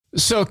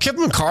So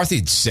Kevin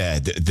McCarthy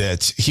said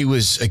that he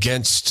was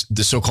against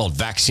the so-called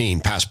vaccine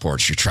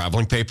passports, your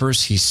traveling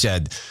papers. He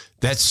said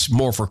that's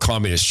more for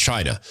communist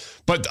China.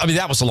 But I mean,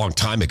 that was a long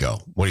time ago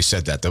when he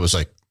said that. That was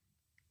like,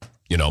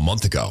 a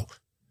month ago.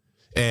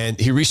 And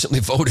he recently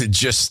voted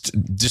just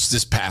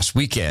this past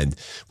weekend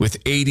with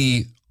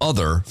 80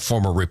 other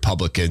former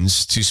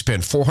Republicans to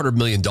spend $400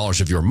 million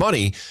of your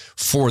money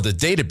for the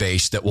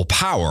database that will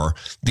power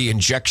the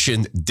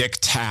injection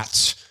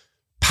diktats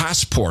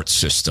passport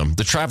system,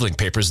 the traveling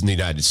papers in the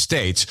United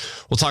States.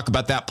 We'll talk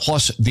about that,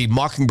 plus the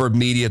Mockingbird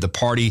media, the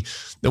party.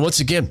 And once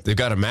again, they've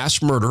got a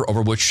mass murder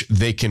over which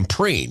they can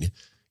preen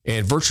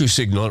and virtue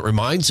signal. It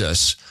reminds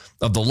us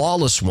of the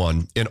lawless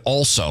one and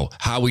also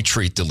how we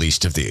treat the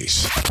least of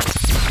these.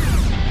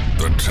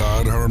 The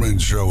Todd Herman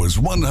Show is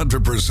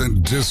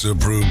 100%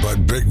 disapproved by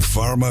big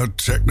pharma,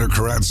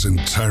 technocrats, and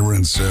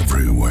tyrants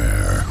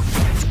everywhere.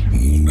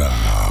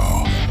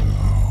 Now,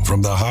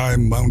 from the high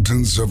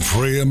mountains of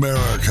free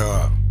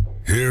America,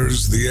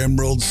 here's the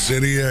Emerald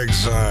City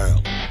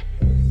exile,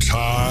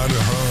 Todd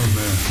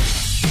Herman.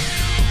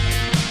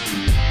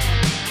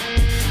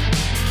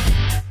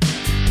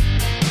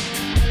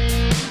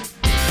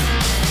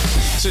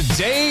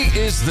 Today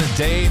is the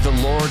day the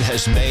Lord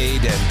has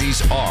made, and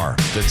these are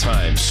the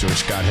times to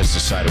which God has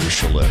decided we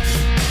shall live.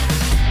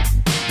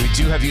 We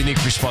do have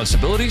unique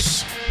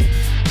responsibilities,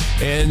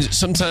 and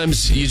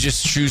sometimes you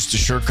just choose to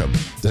shirk them,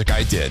 like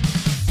I did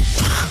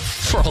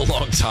for a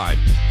long time.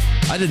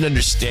 I didn't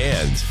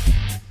understand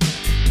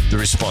the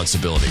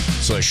responsibility,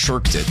 so I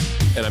shirked it,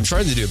 and I'm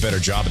trying to do a better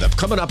job of that.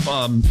 Coming up,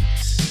 I've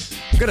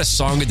got a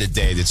song of the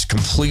day that's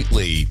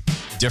completely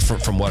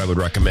different from what I would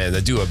recommend. I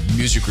do a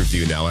music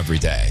review now every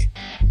day.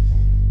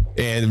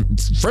 And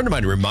a friend of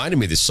mine reminded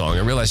me of this song.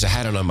 I realized I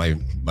had it on my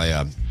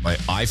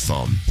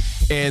iPhone.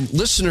 And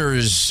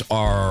listeners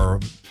are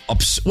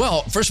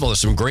well, first of all, there's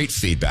some great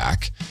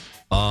feedback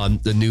on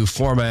the new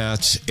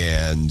format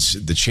and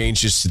the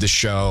changes to the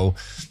show.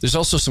 There's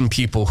also some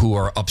people who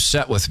are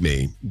upset with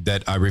me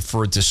that I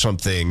referred to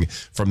something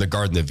from the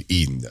Garden of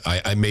Eden.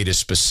 I made a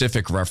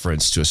specific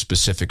reference to a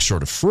specific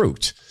sort of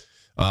fruit.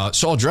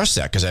 So I'll address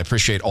that because I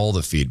appreciate all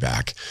the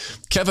feedback.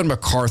 Kevin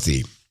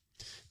McCarthy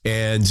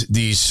and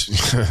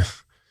these,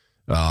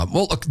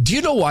 well, look, do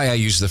you know why I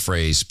use the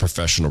phrase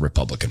professional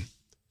Republican?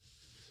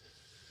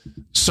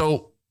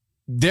 So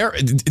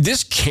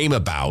this came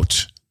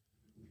about,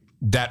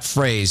 that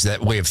phrase,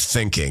 that way of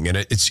thinking, and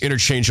it's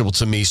interchangeable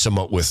to me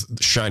somewhat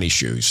with shiny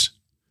shoes.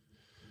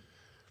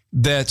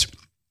 That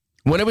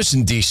when I was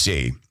in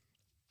D.C.,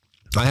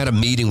 I had a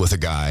meeting with a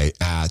guy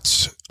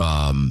at,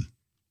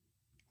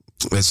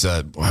 because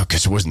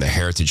it wasn't the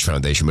Heritage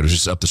Foundation, but it was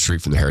just up the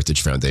street from the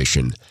Heritage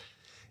Foundation.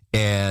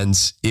 And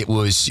it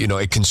was,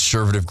 a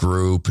conservative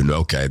group. And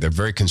okay, they're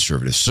very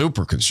conservative,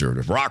 super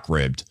conservative, rock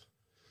ribbed.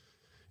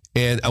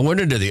 And I went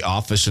into the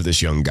office of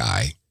this young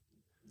guy.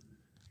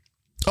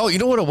 Oh, you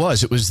know what it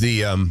was? It was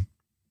it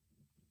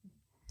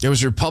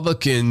was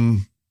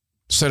Republican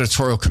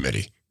Senatorial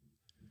Committee.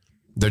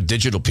 They're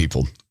digital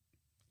people.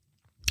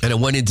 And I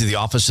went into the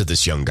office of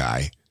this young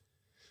guy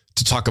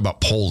to talk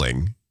about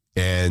polling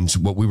and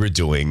what we were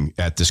doing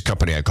at this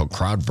company I called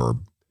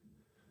CrowdVerb.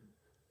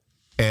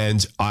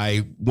 And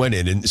I went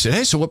in and said,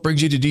 hey, so what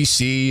brings you to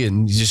D.C.?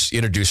 And he's just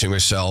introducing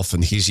himself.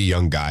 And he's a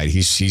young guy.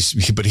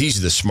 But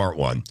he's the smart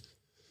one.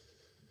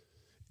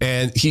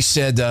 And he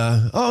said,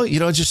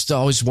 just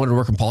always wanted to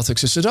work in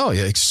politics. I said, oh,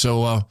 yeah.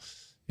 So,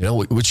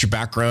 what's your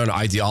background,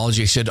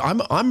 ideology? He said,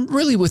 I'm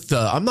really with the,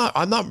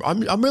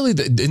 I'm really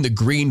in the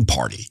Green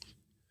Party.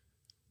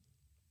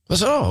 I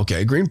said, oh,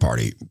 okay, Green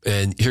Party.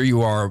 And here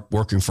you are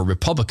working for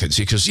Republicans.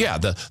 He goes, yeah,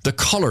 the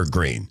color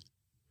green.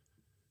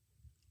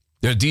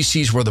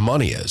 D.C.'s where the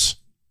money is.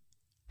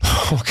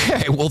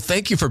 Okay, well,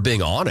 thank you for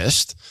being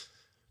honest.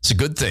 It's a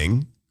good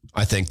thing,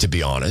 I think, to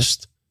be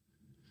honest.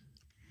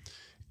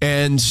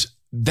 And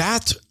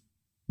that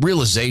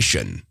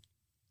realization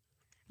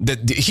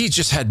that he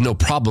just had no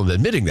problem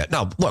admitting that.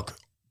 Now, look,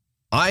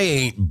 I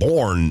ain't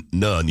born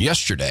none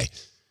yesterday.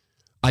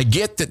 I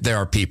get that there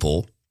are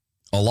people,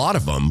 a lot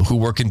of them, who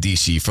work in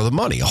D.C. for the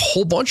money, a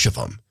whole bunch of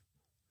them.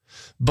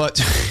 But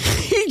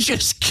he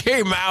just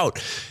came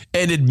out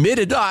and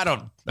admitted, I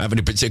don't have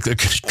any particular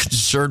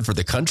concern for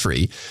the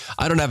country.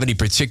 I don't have any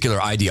particular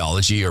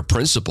ideology or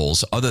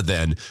principles other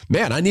than,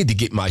 man, I need to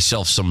get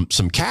myself some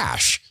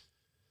cash.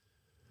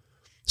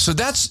 So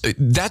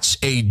that's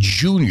a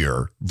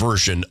junior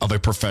version of a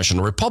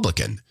professional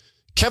Republican.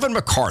 Kevin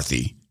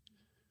McCarthy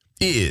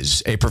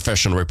is a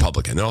professional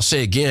Republican. And I'll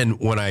say again,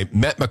 when I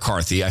met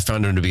McCarthy, I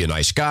found him to be a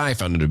nice guy. I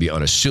found him to be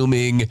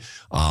unassuming.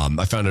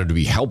 I found him to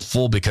be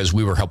helpful because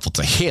we were helpful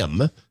to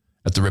him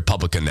at the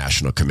Republican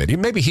National Committee.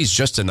 Maybe he's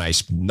just a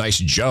nice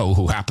Joe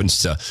who happens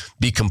to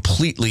be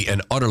completely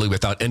and utterly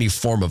without any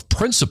form of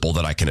principle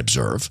that I can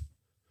observe.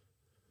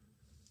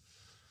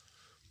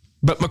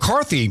 But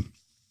McCarthy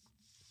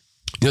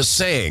is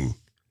saying,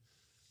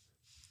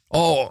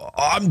 oh,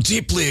 I'm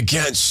deeply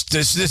against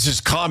this. This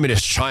is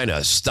communist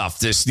China stuff.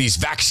 These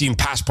vaccine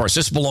passports,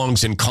 this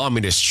belongs in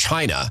communist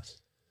China.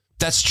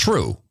 That's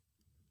true.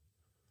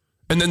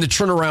 and then to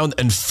turn around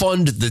and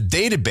fund the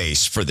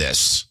database for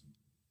this.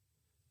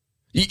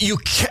 You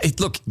can't,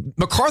 look,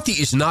 McCarthy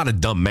is not a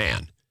dumb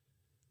man.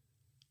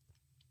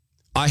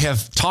 I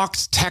have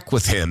talked tech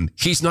with him.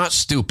 He's not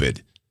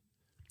stupid.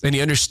 And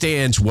he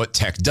understands what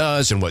tech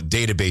does and what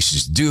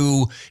databases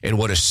do and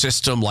what a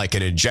system like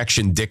an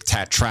injection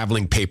dictat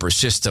traveling paper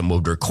system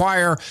would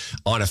require.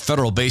 On a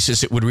federal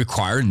basis, it would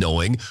require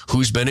knowing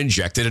who's been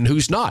injected and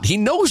who's not. He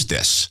knows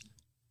this.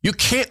 You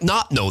can't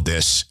not know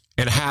this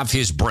and have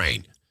his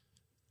brain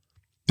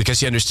because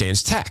he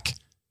understands tech.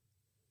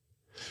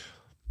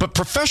 But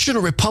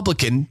professional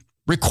Republican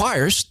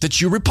requires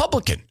that you're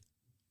Republican.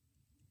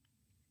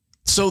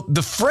 So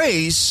the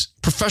phrase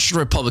professional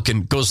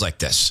Republican goes like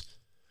this.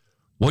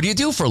 What do you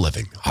do for a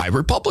living? I'm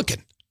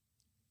Republican.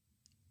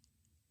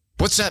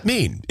 What's that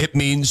mean? It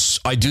means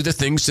I do the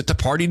things that the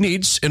party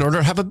needs in order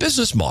to have a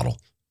business model.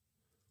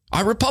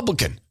 I'm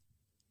Republican.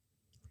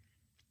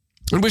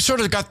 And we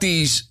sort of got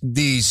these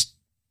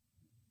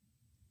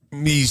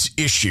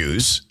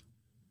issues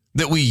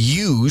that we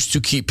use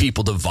to keep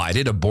people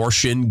divided.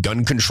 Abortion,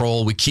 gun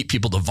control, we keep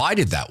people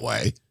divided that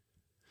way.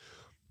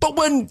 But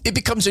when it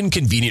becomes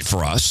inconvenient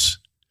for us,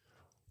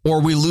 or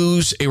we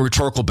lose a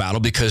rhetorical battle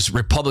because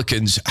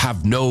Republicans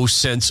have no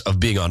sense of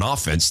being on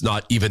offense,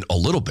 not even a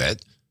little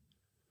bit,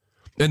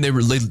 and they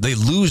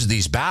lose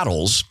these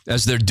battles,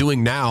 as they're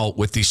doing now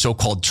with the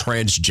so-called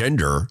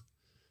transgender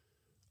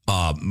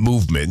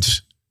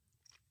movement.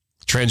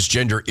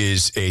 Transgender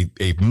is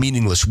a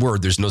meaningless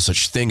word. There's no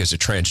such thing as a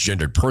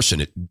transgendered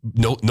person.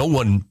 No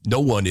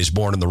one is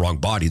born in the wrong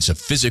body. It's a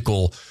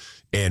physical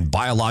and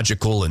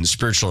biological and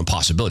spiritual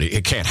impossibility.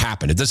 It can't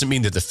happen. It doesn't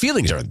mean that the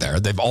feelings aren't there.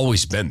 They've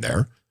always been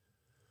there.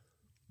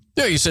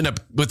 Yeah, you end up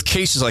with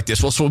cases like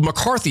this. Well, so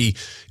McCarthy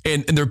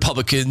and the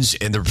Republicans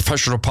and the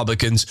professional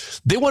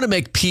Republicans, they want to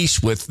make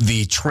peace with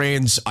the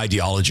trans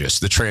ideologists,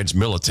 the trans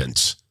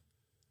militants.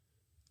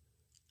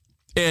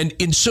 And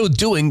in so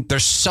doing, they're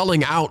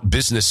selling out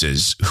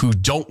businesses who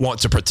don't want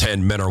to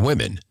pretend men are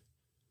women.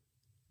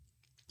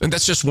 And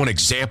that's just one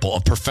example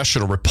of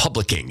professional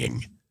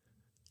Republicaning.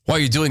 Why are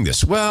you doing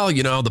this? Well,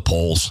 the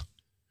polls,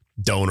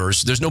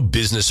 donors, there's no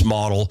business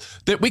model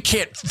that we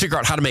can't figure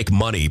out how to make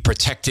money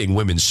protecting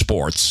women's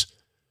sports.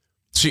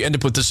 So you end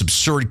up with this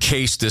absurd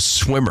case, this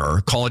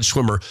swimmer, college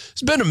swimmer,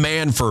 has been a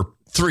man for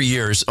 3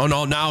 years. Oh,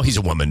 no, now he's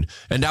a woman.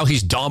 And now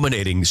he's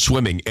dominating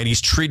swimming and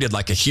he's treated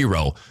like a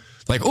hero.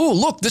 Like, oh,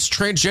 look, this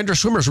transgender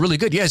swimmer is really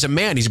good. Yeah, he's a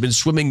man. He's been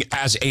swimming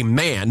as a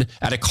man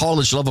at a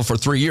college level for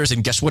 3 years.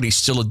 And guess what? He's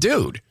still a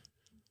dude.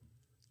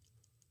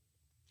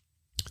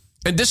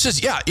 And this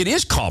is, it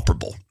is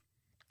comparable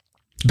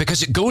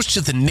because it goes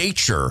to the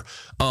nature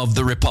of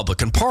the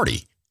Republican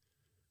Party.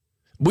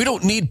 We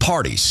don't need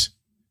parties.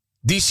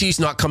 DC's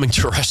not coming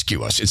to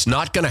rescue us. It's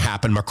not going to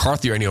happen,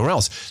 McCarthy or anyone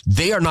else.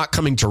 They are not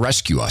coming to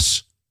rescue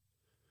us.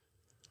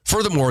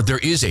 Furthermore, there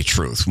is a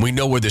truth. We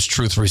know where this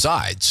truth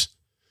resides.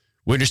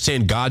 We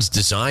understand God's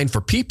design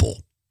for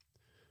people.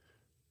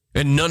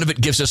 And none of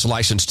it gives us a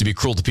license to be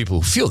cruel to people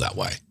who feel that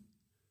way.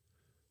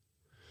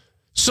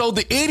 So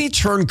the 80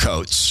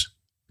 turncoats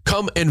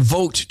come and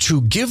vote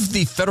to give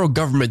the federal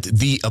government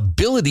the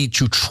ability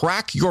to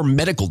track your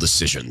medical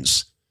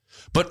decisions,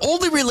 but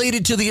only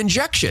related to the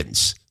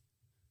injections.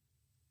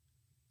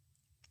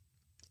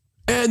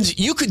 And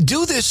you could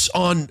do this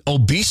on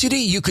obesity.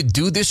 You could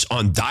do this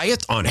on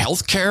diet, on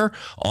healthcare,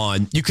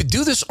 you could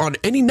do this on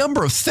any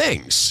number of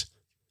things.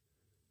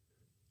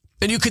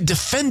 And you could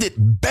defend it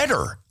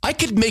better. I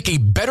could make a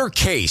better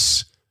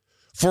case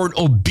for an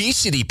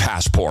obesity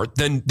passport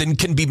than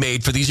can be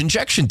made for these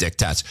injection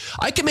dictats.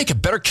 I can make a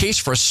better case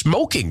for a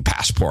smoking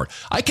passport.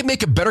 I can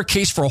make a better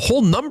case for a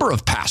whole number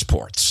of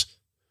passports.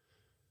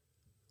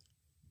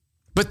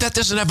 But that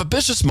doesn't have a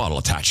business model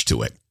attached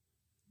to it.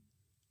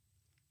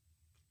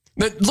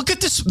 Now, look at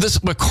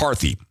this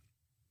McCarthy.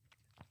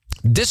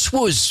 This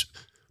was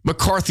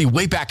McCarthy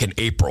way back in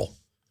April.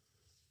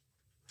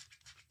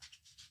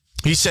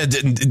 He said,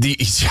 the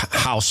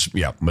House,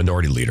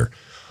 minority leader,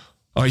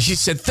 he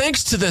said,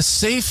 thanks to the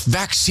safe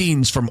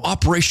vaccines from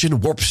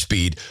Operation Warp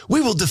Speed,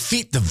 we will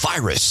defeat the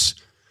virus.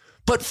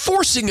 But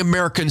forcing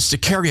Americans to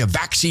carry a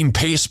vaccine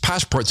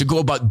passport to go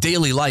about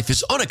daily life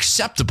is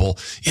unacceptable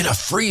in a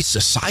free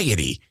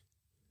society.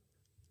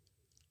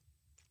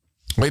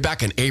 Way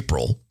back in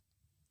April.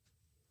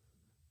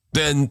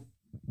 Then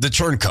the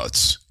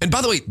turncoats. And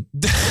by the way,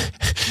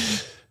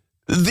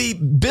 the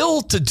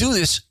bill to do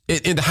this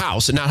in the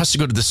House, and now it has to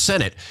go to the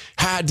Senate,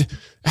 had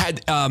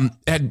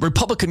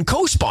Republican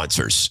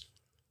co-sponsors.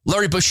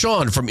 Larry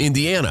Bucshon from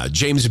Indiana,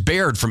 James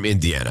Baird from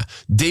Indiana,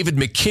 David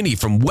McKinney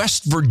from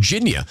West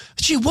Virginia.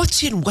 Gee,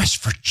 what's in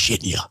West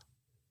Virginia?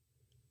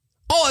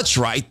 Oh, that's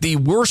right. The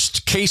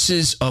worst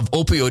cases of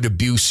opioid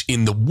abuse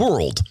in the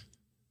world.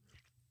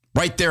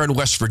 Right there in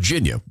West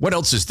Virginia. What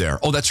else is there?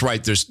 Oh, that's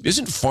right.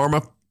 Isn't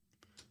pharma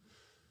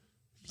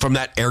from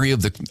that area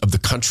of the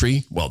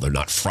country? Well, they're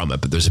not from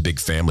it, but there's a big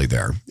family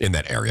there in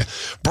that area.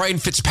 Brian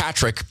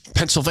Fitzpatrick,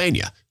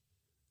 Pennsylvania.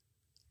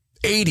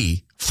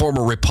 80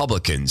 former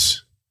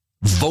Republicans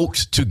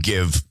vote to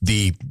give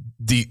the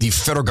the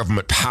federal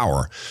government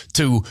power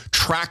to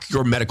track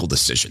your medical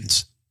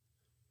decisions.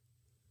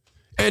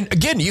 And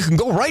again, you can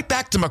go right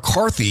back to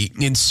McCarthy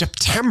in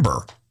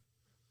September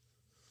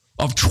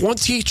of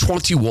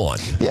 2021.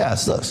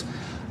 Yes,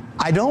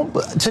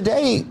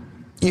 today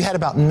you had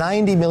about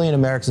 90 million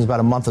Americans about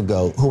a month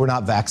ago who were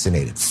not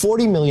vaccinated.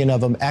 40 million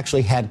of them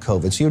actually had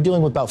COVID. So you're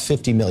dealing with about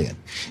 50 million.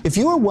 If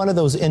you were one of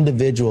those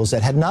individuals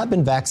that had not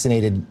been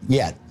vaccinated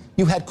yet,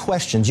 you had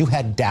questions, you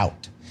had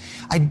doubt.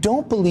 I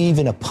don't believe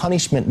in a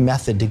punishment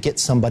method to get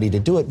somebody to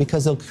do it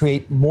because they'll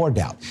create more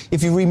doubt.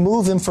 If you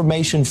remove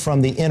information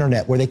from the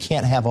internet where they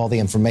can't have all the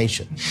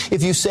information,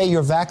 if you say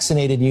you're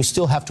vaccinated and you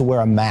still have to wear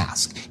a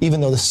mask,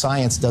 even though the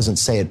science doesn't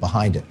say it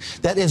behind it,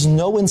 that is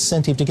no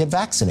incentive to get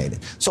vaccinated.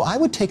 So I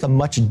would take a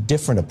much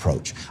different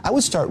approach. I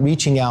would start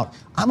reaching out.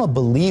 I'm a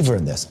believer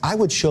in this. I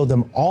would show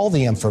them all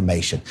the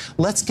information.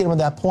 Let's get them to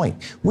that point.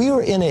 We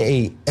are in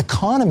an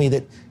economy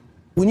that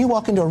when you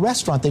walk into a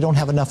restaurant, they don't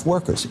have enough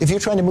workers. If you're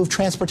trying to move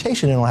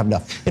transportation, they don't have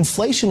enough.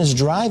 Inflation is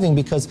driving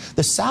because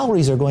the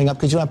salaries are going up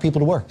because you don't have people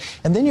to work.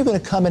 And then you're going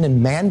to come in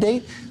and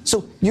mandate.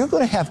 So you're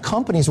going to have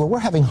companies where we're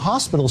having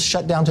hospitals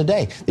shut down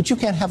today, that you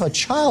can't have a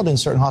child in a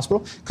certain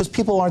hospital because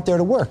people aren't there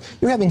to work.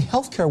 You're having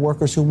healthcare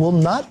workers who will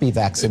not be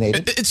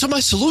vaccinated. And so my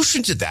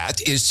solution to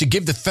that is to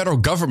give the federal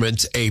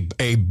government a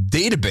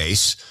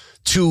database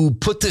to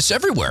put this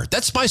everywhere.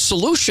 That's my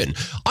solution.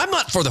 I'm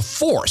not for the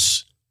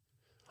force.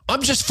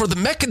 I'm just for the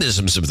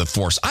mechanisms of the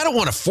force. I don't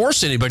want to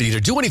force anybody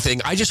to do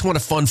anything. I just want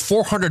to fund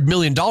 $400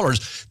 million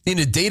in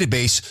a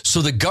database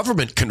so the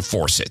government can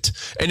force it.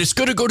 And it's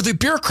going to go to the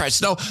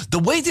bureaucrats. Now, the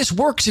way this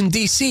works in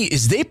D.C.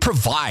 is they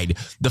provide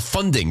the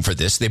funding for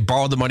this. They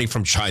borrow the money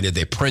from China.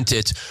 They print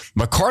it.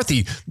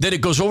 McCarthy, then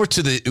it goes over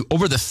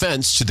the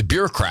fence to the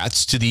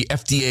bureaucrats, to the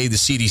FDA, the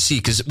CDC,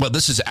 because, well,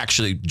 this is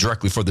actually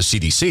directly for the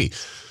CDC.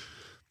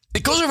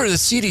 It goes over to the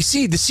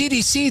CDC. The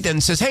CDC then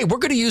says, hey, we're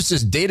going to use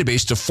this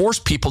database to force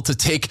people to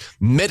take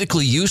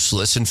medically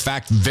useless, in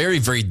fact, very,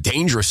 very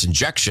dangerous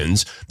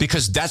injections,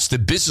 because that's the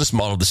business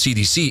model of the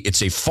CDC.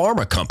 It's a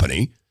pharma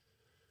company.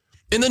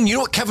 And then you know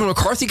what Kevin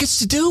McCarthy gets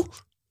to do?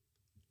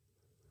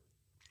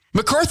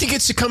 McCarthy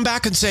gets to come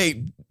back and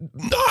say,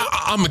 no,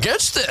 I'm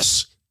against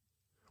this.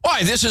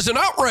 Why? This is an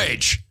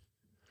outrage.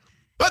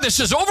 Well, this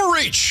is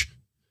overreach.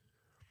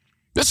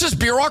 This is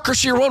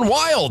bureaucracy run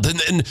wild,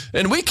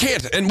 and we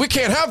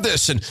can't have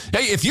this. And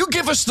hey, if you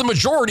give us the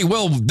majority,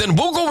 well, then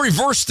we'll go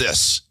reverse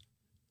this.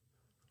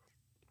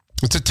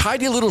 It's a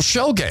tiny little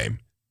shell game.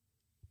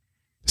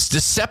 It's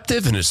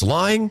deceptive and it's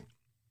lying.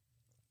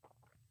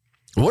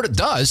 What it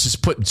does is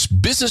put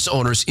business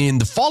owners in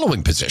the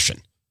following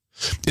position.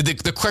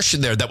 The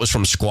question there, that was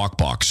from Squawk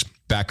Box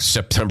back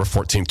September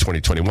 14,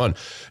 2021.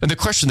 And the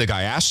question the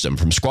guy asked him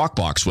from Squawk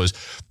Box was,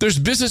 there's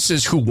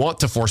businesses who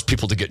want to force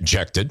people to get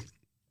injected,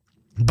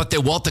 but they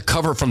want the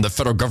cover from the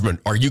federal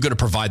government. Are you going to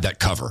provide that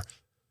cover?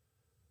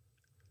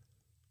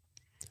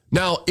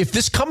 Now, if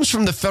this comes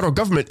from the federal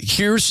government,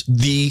 here's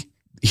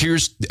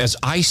as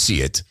I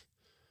see it,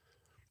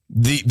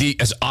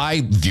 as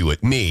I view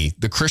it,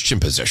 the Christian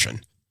position.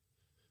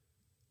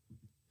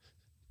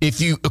 If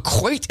you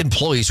equate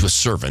employees with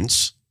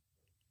servants,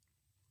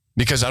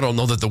 because I don't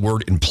know that the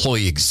word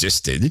employee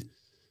existed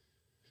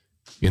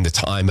in the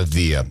time of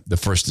the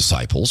first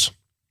disciples.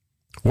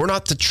 We're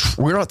not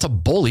to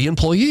bully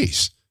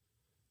employees.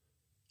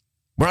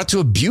 We're not to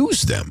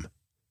abuse them.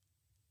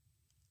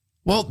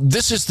 Well,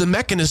 this is the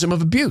mechanism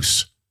of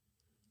abuse.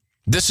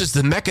 This is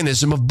the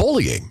mechanism of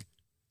bullying.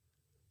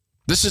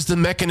 This is the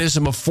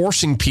mechanism of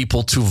forcing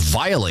people to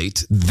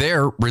violate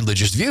their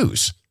religious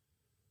views.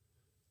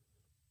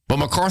 But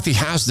McCarthy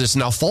has this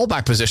now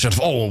fallback position of,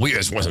 oh, well,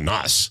 it wasn't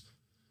us.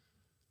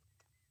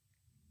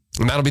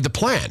 And that'll be the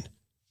plan.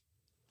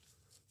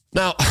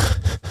 Now,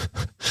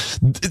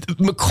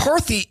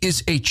 McCarthy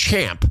is a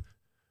champ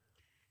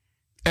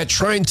at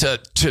trying to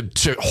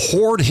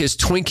hoard his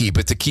Twinkie,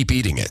 but to keep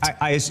eating it.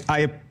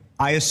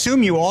 I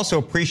assume you also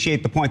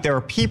appreciate the point. There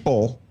are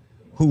people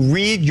who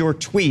read your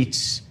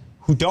tweets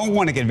who don't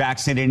want to get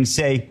vaccinated and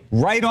say,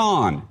 right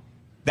on.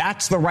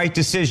 That's the right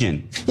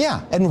decision.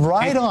 Yeah, and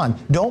on.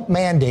 Don't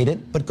mandate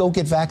it, but go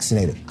get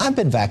vaccinated. I've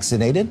been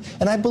vaccinated,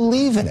 and I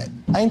believe in it.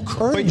 I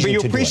encourage you to do it.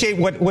 But you appreciate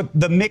what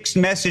the mixed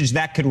message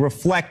that could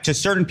reflect to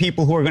certain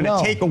people who are going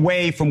to take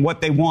away from what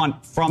they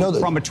want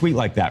from a tweet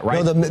like that,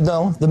 right?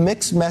 No, the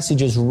mixed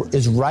message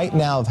is right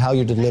now of how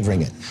you're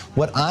delivering it.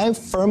 What I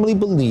firmly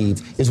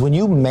believe is when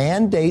you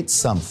mandate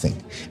something,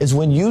 is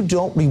when you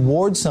don't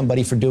reward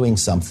somebody for doing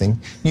something,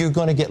 you're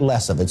going to get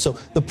less of it. So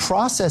the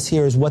process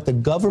here is what the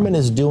government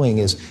is doing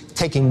is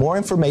taking more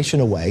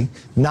information away,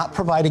 not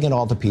providing it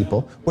all to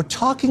people. We're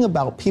talking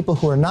about people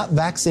who are not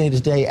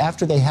vaccinated today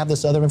after they have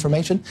this other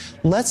information.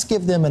 Let's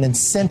give them an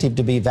incentive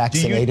to be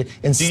vaccinated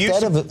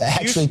instead of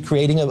actually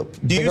creating a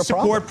bigger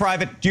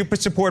problem. Do you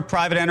support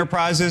private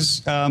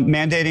enterprises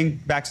mandating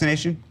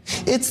vaccination?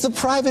 It's the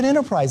private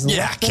enterprise.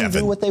 Yeah, Let them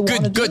Kevin. do what they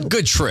want to do.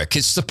 Good trick.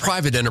 It's the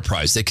private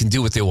enterprise. They can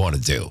do what they want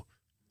to do.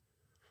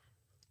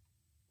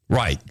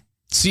 Right.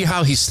 See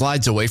how he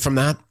slides away from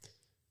that?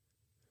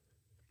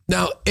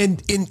 Now, in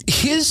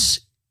his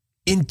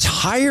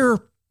entire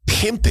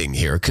pimping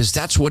here, because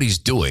that's what he's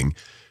doing,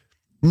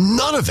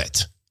 none of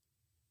it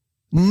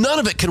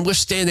can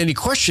withstand any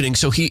questioning.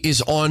 So he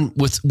is on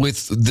with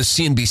the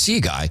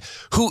CNBC guy,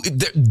 who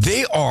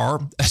they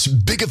are as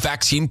big a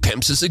vaccine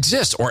pimps as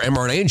exist, or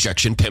mRNA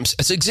injection pimps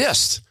as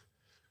exist.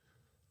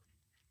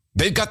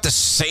 They've got the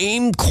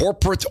same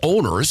corporate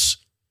owners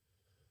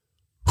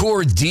who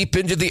are deep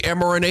into the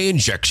mRNA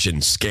injection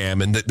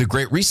scam and the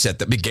Great Reset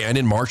that began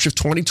in March of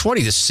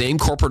 2020. The same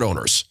corporate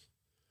owners.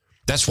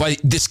 That's why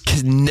this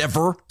can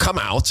never come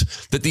out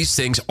that these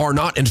things are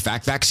not, in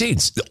fact,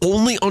 vaccines.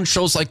 Only on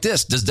shows like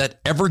this does that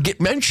ever get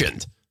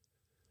mentioned.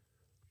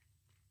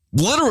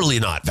 Literally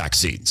not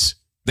vaccines.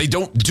 They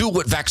don't do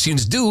what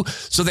vaccines do,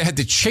 so they had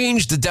to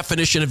change the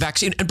definition of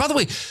vaccine. And by the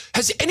way,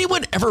 has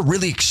anyone ever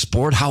really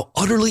explored how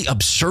utterly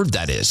absurd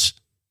that is?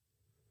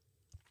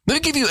 Let me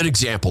give you an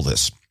example of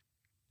this.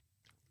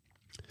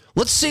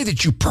 Let's say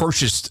that you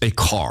purchased a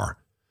car.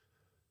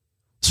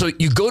 So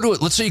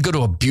let's say you go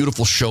to a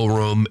beautiful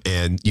showroom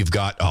and you've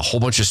got a whole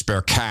bunch of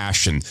spare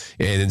cash, and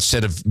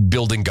instead of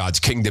building God's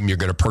kingdom, you're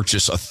going to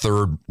purchase a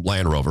third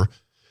Land Rover.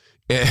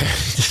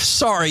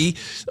 Sorry.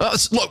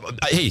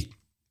 Look, hey,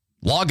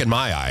 log in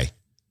my eye.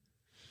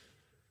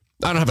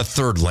 I don't have a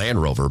third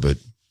Land Rover, but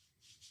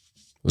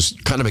I was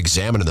kind of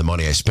examining the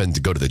money I spent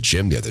to go to the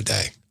gym the other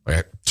day.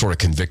 I sort of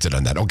convicted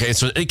on that. Okay,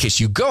 so in any case,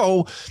 you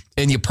go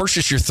and you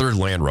purchase your third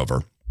Land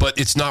Rover, but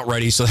it's not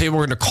ready. So, hey, we're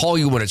going to call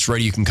you when it's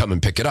ready. You can come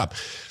and pick it up.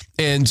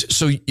 And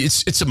so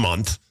it's a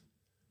month,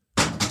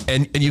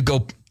 and you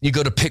go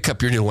to pick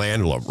up your new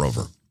Land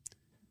Rover.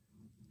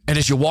 And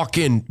as you walk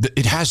in,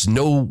 it has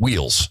no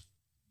wheels.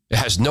 It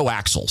has no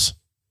axles.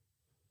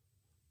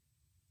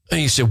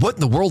 And you say, what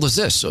in the world is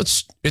this? So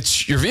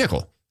it's your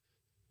vehicle.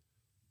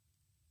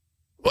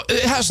 Well,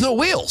 it has no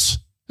wheels.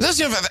 It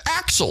doesn't even have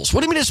axles.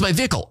 What do you mean it's my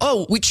vehicle?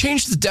 Oh, we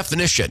changed the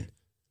definition.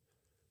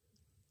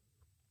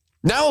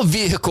 Now a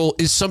vehicle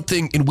is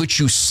something in which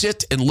you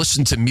sit and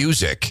listen to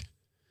music.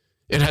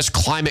 It has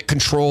climate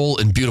control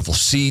and beautiful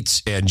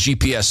seats and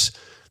GPS.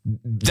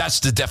 That's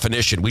the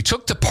definition. We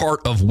took the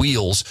part of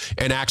wheels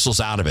and axles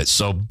out of it.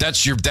 So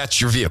that's your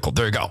vehicle.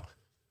 There you go.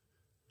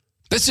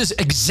 This is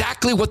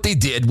exactly what they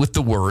did with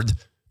the word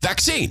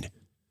vaccine.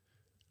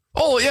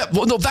 Oh, yeah.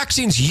 Well, no,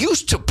 vaccines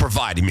used to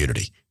provide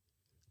immunity.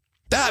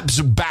 That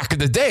was back in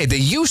the day. They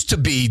used to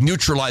be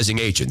neutralizing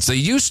agents. They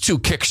used to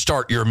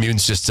kickstart your immune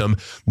system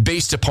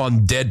based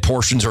upon dead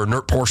portions or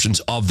inert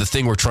portions of the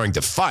thing we're trying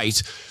to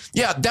fight.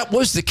 Yeah, that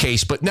was the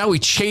case, but now we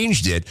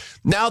changed it.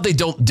 Now they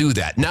don't do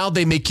that. Now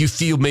they make you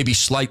feel maybe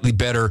slightly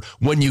better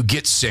when you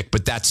get sick,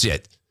 but that's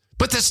it.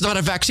 But that's not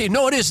a vaccine.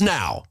 No, it is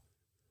now.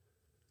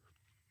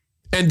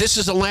 And this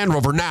is a Land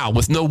Rover now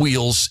with no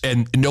wheels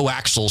and no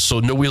axles, so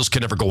no wheels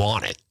can ever go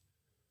on it.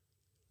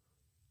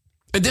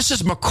 And this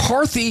is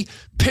McCarthy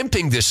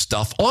pimping this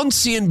stuff on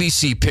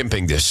CNBC,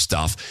 pimping this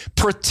stuff,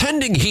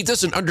 pretending he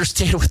doesn't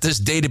understand what this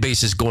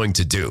database is going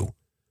to do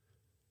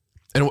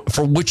and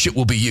for which it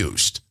will be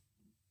used.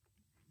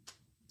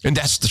 And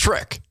that's the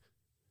trick.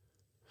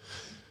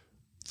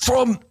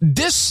 From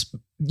this,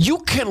 you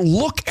can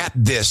look at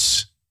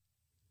this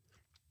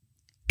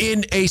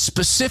in a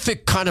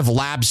specific kind of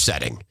lab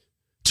setting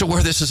to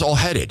where this is all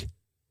headed.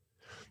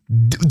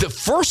 The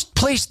first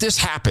place this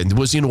happened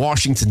was in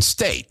Washington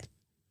State.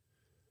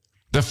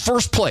 The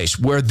first place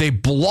where they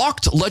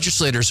blocked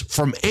legislators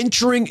from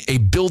entering a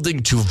building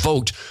to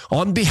vote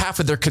on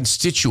behalf of their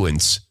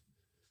constituents,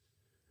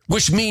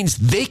 which means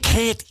they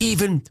can't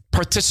even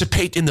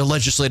participate in the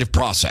legislative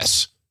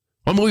process.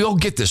 I mean, we all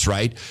get this,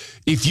 right?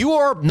 If you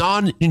are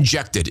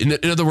non-injected,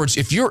 in other words,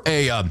 if you're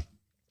I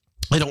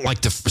don't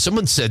like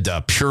someone said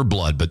pure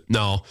blood, but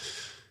no.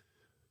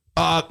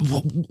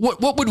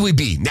 What would we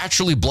be?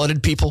 Naturally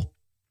blooded people?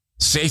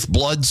 Safe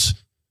bloods?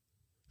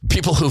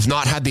 People who've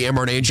not had the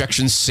mRNA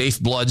injections, safe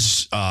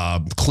bloods,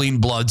 clean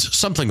bloods,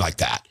 something like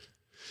that.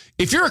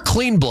 If you're a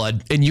clean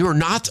blood and you're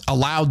not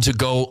allowed to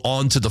go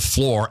onto the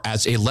floor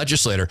as a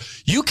legislator,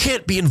 you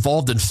can't be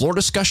involved in floor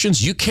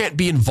discussions. You can't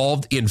be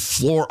involved in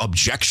floor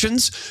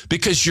objections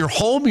because you're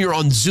home, you're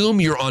on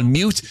Zoom, you're on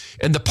mute,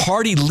 and the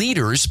party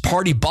leaders,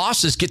 party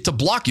bosses get to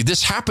block you.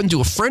 This happened to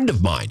a friend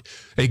of mine,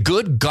 a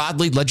good,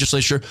 godly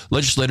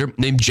legislator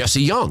named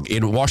Jesse Young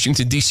in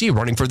Washington, D.C.,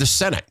 running for the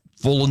Senate.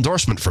 Full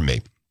endorsement from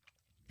me.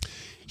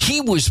 He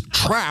was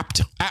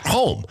trapped at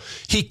home.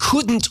 He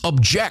couldn't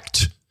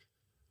object.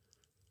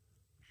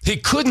 He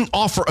couldn't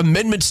offer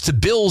amendments to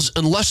bills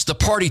unless the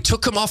party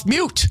took him off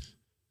mute.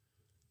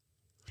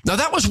 Now,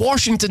 that was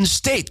Washington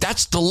State.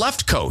 That's the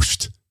left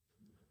coast.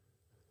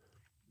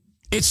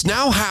 It's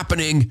now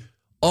happening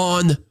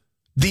on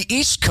the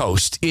East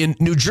Coast in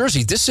New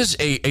Jersey. This is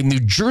a New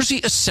Jersey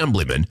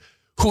assemblyman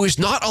who is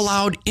not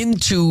allowed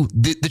into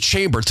the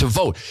chamber to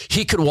vote.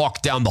 He can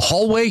walk down the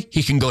hallway.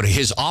 He can go to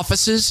his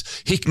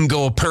offices. He can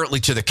go apparently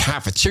to the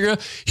cafeteria.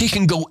 He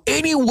can go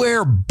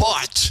anywhere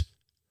but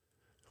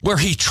where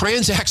he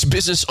transacts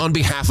business on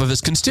behalf of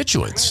his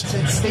constituents.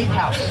 It's State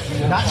House,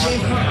 not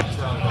chamber.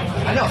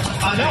 I know.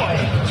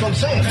 That's what I'm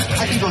saying.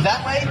 I can go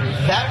that way,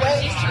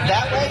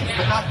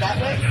 but not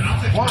that way.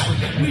 Why?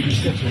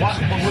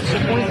 Well, what's the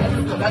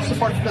point? That's the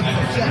part that doesn't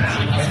make sense.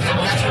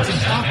 That's what's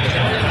impossible.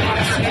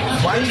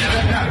 Why are you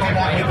going that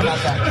way, but not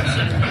that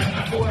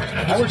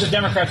way? I wish the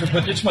Democrats would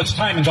put this much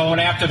time in going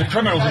after the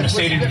criminals in the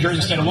state of New Jersey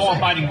instead of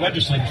law-abiding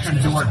legislators trying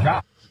to do our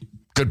job.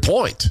 Good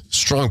point.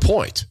 Strong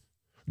point.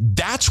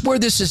 That's where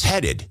this is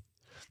headed.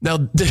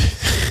 Now,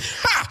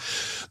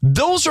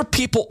 those are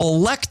people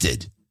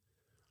elected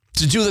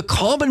to do the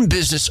common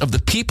business of the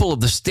people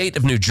of the state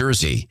of New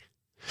Jersey.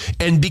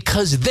 And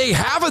because they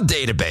have a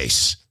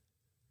database,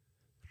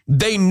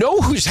 they know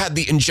who's had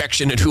the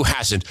injection and who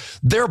hasn't.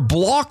 They're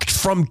blocked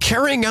from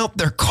carrying out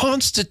their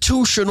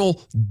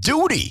constitutional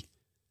duty.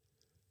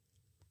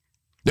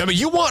 I mean,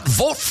 you want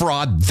vote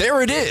fraud,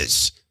 there it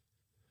is.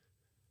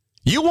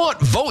 You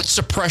want vote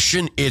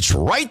suppression, it's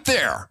right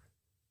there.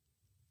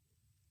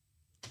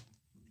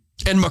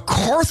 And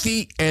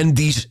McCarthy and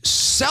these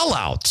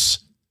sellouts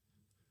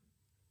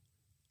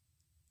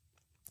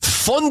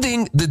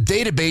funding the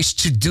database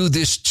to do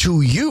this to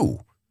you.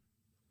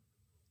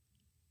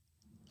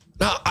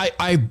 Now,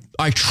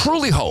 I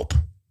truly hope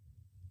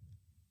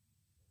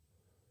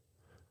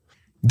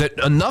that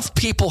enough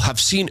people have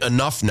seen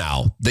enough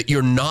now that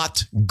you're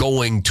not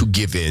going to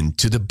give in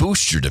to the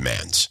booster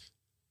demands.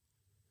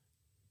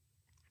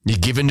 You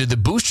give in to the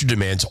booster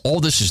demands, all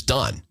this is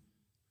done.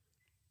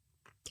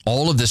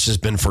 All of this has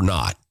been for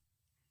naught.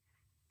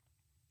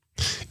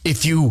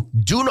 If you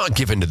do not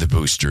give in to the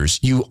boosters,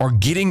 you are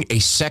getting a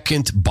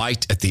second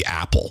bite at the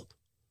apple.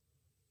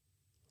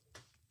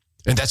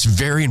 And that's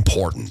very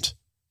important.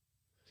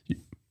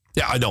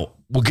 Yeah, I know.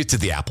 We'll get to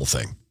the Apple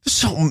thing.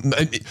 So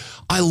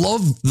I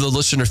love the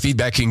listener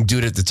feedback. You can do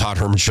it at the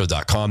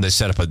ToddHermanShow.com. They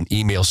set up an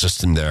email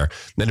system there.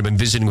 Then I've been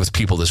visiting with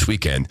people this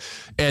weekend.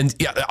 And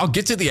yeah, I'll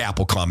get to the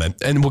Apple comment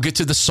and we'll get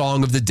to the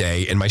song of the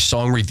day and my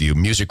song review,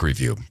 music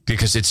review,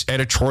 because it's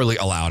editorially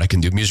allowed. I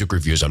can do music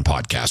reviews on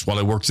podcasts while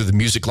I work through the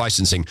music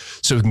licensing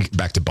so we can get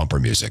back to bumper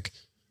music.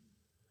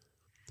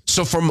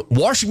 So from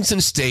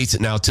Washington State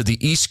now to the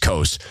East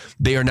Coast,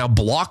 they are now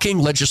blocking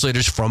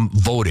legislators from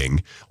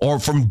voting or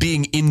from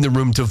being in the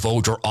room to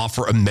vote or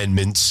offer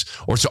amendments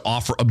or to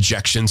offer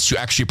objections to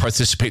actually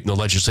participate in the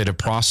legislative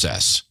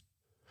process.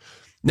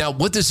 Now,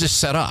 what does this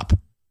set up?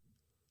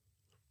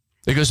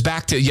 It goes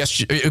back to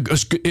yesterday.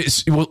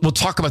 We'll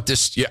talk about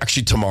this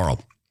actually tomorrow.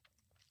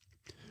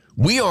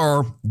 We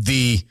are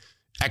the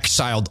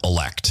exiled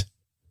elect.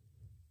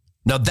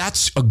 Now,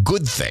 that's a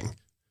good thing.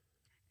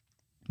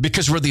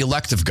 Because we're the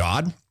elect of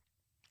God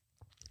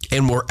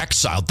and we're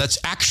exiled, that's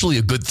actually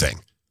a good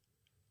thing.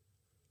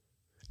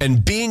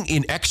 And being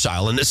in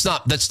exile, and that's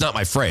not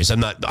my phrase. I'm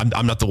not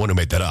the one who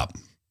made that up.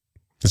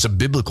 It's a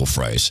biblical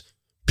phrase.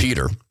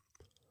 Peter.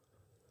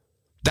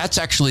 That's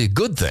actually a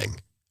good thing.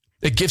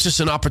 It gives us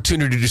an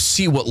opportunity to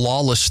see what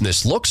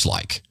lawlessness looks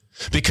like.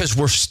 Because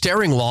we're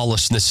staring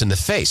lawlessness in the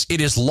face. It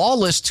is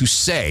lawless to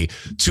say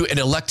to an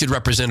elected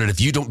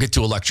representative, you don't get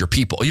to elect your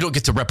people. You don't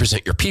get to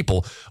represent your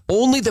people.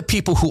 Only the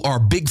people who are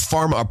Big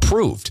Pharma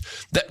approved.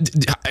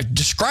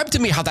 Describe to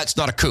me how that's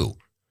not a coup.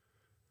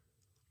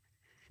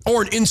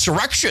 Or an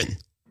insurrection.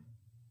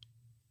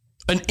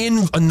 A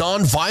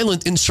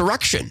nonviolent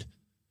insurrection.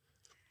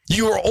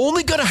 You are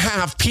only going to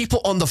have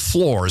people on the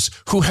floors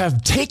who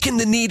have taken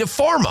the knee to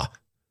pharma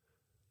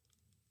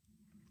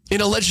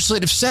in a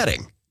legislative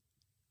setting.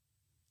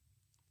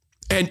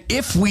 And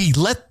if we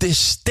let this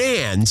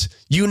stand,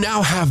 you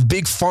now have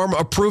Big Pharma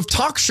approved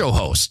talk show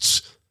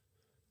hosts.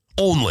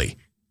 Only.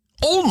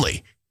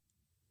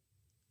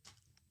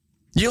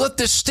 You let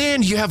this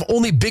stand, you have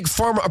only Big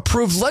Pharma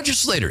approved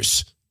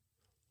legislators.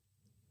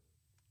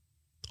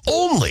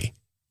 Only.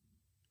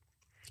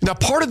 Now,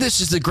 part of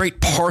this is the great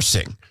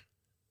parsing.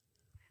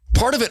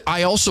 Part of it,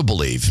 I also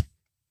believe,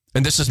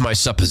 and this is my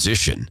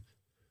supposition,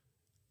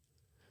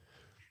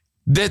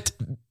 that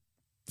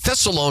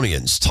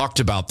Thessalonians talked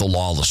about the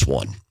lawless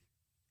one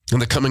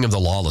and the coming of the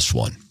lawless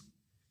one.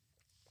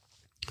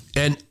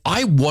 And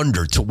I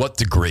wonder to what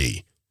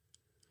degree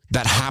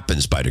that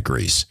happens by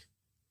degrees.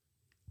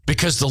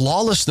 Because the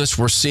lawlessness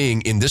we're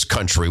seeing in this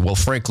country, well,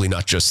 frankly,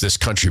 not just this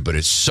country, but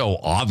it's so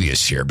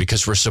obvious here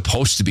because we're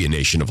supposed to be a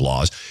nation of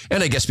laws.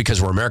 And I guess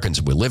because we're Americans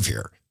and we live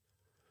here.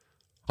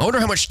 I wonder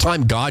how much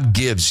time God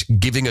gives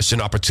giving us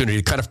an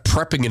opportunity, kind of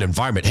prepping an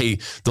environment. Hey,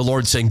 the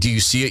Lord's saying, do you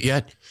see it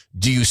yet?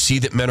 Do you see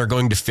that men are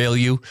going to fail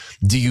you?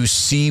 Do you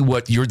see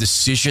what your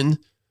decision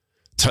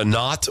to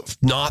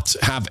not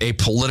have a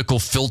political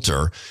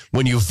filter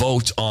when you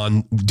vote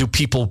on, do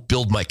people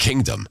build my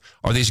kingdom?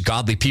 Are these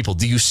godly people?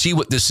 Do you see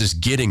what this is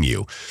getting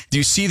you? Do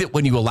you see that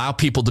when you allow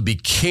people to be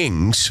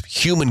kings,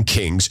 human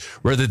kings,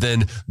 rather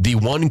than the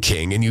one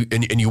king,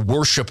 and you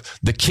worship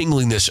the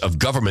kingliness of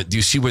government, do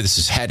you see where this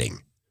is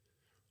heading?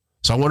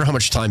 So I wonder how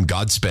much time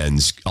God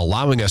spends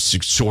allowing us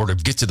to sort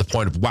of get to the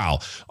point of, wow,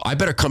 I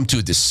better come to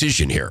a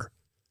decision here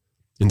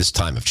in this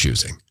time of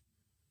choosing.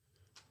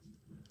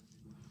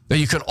 Now,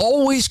 you can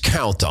always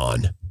count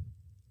on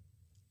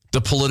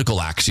the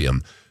political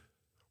axiom,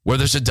 where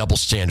there's a double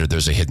standard,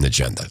 there's a hidden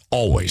agenda.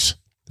 Always.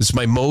 This is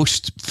my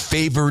most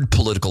favored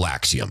political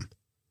axiom.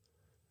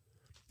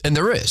 And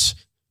there is.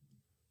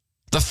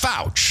 The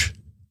Fauci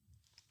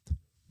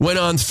went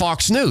on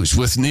Fox News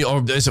with Neil,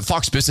 or is it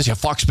Fox Business? Yeah,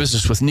 Fox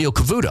Business with Neil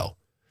Cavuto.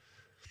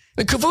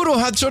 And Cavuto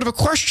had sort of a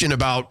question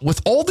about,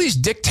 with all these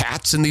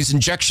diktats and these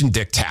injection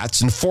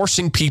diktats and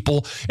forcing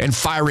people and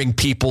firing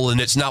people,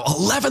 and it's now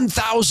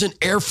 11,000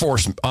 Air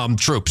Force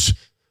troops.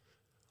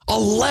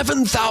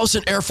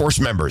 11,000 Air Force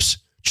members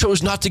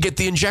chose not to get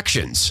the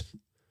injections.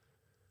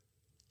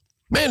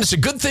 Man, it's a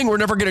good thing we're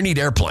never going to need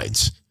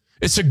airplanes.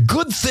 It's a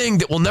good thing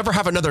that we'll never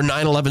have another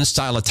 9/11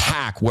 style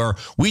attack where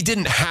we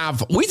didn't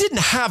have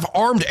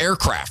armed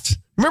aircraft.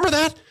 Remember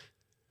that?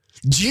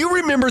 Do you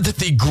remember that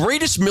the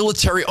greatest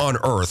military on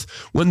earth,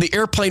 when the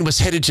airplane was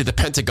headed to the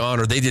Pentagon,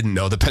 or they didn't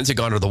know, the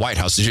Pentagon or the White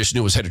House, they just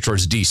knew it was headed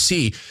towards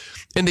D.C.,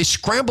 and they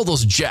scrambled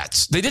those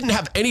jets. They didn't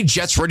have any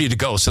jets ready to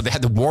go, so they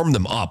had to warm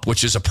them up,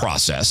 which is a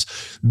process.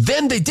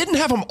 Then they didn't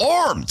have them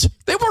armed.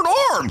 They weren't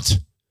armed.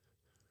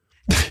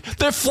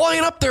 They're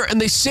flying up there,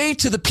 and they say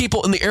to the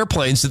people in the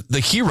airplanes,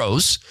 the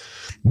heroes,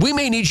 we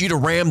may need you to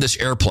ram this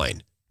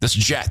airplane, this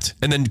jet,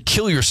 and then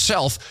kill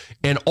yourself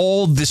and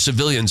all the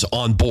civilians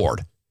on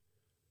board,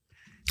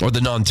 or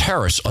the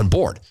non-terrorists on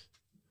board.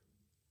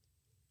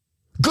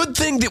 Good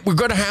thing that we're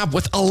going to have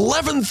with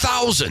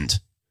 11,000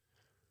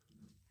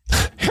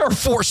 Air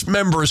Force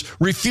members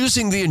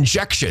refusing the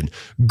injection.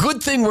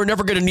 Good thing we're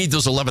never going to need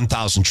those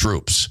 11,000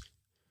 troops.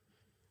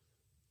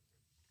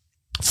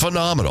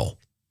 Phenomenal.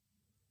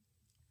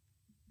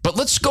 But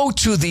let's go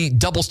to the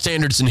double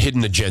standards and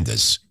hidden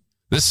agendas.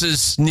 This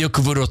is Neil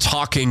Cavuto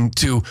talking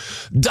to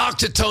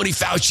Dr. Tony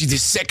Fauci, the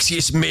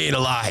sexiest man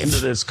alive. Into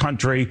this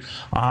country,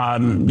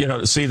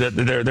 to see that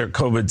they're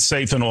COVID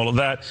safe and all of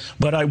that.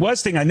 But I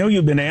was thinking, I know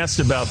you've been asked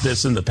about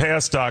this in the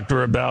past,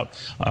 Doctor, about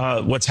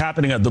what's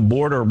happening at the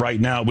border right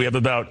now. We have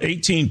about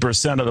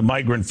 18% of the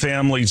migrant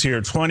families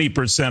here,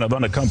 20% of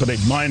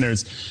unaccompanied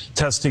minors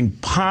testing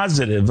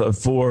positive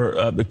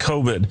for the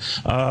COVID.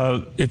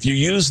 If you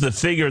use the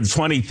figure of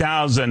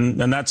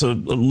 20,000, and that's a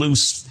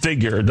loose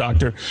figure,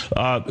 Doctor,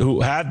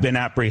 who have been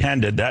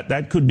apprehended,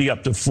 that could be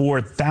up to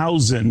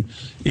 4,000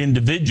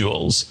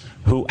 individuals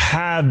who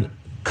have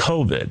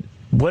COVID.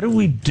 What do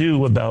we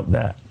do about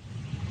that?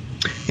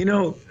 You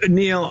know,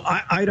 Neil,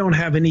 I don't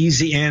have an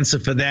easy answer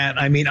for that.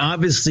 I mean,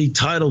 obviously,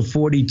 Title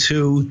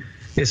 42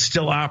 is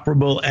still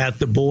operable at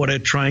the border,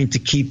 trying to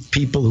keep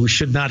people who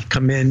should not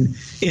come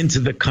into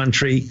the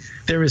country.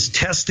 There is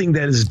testing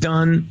that is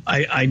done.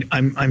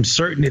 I'm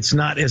certain it's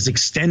not as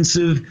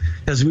extensive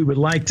as we would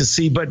like to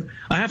see, but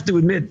I have to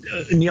admit,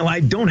 Neil,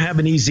 I don't have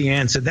an easy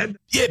answer.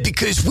 Yeah,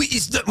 because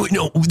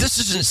this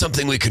isn't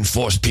something we can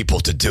force people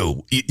to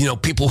do.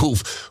 People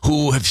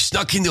who have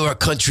snuck into our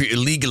country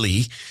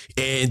illegally,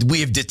 and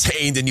we have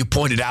detained. And you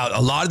pointed out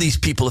a lot of these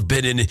people have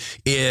been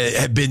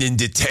in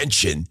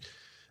detention.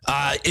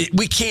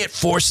 We can't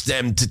force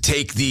them to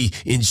take the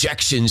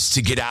injections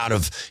to get out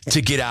of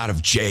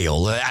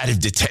jail, out of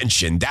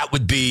detention. That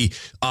would be,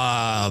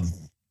 I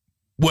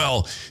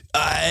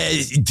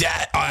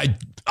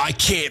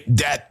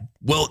can't.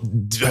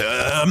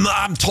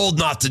 I'm told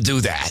not to do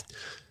that.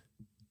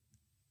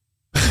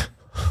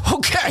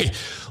 Okay,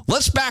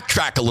 let's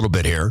backtrack a little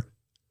bit here.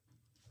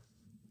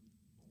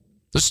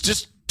 Let's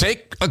just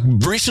take a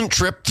recent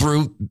trip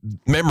through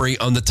memory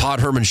on the Todd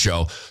Herman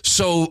Show.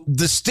 So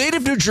the state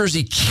of New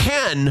Jersey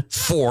can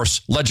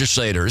force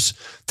legislators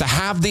to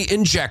have the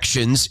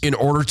injections in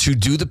order to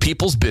do the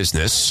people's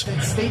business.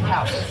 State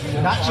House,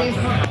 not chamber.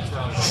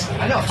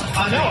 I know.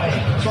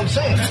 That's what I'm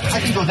saying.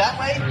 I can go that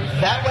way,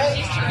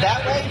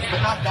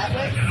 but not that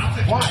way.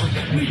 Why?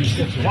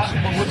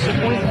 What's the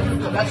point?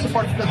 That's the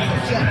part that doesn't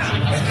make sense.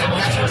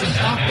 That's what's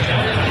impossible.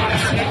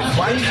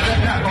 Why are you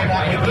going that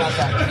way, but not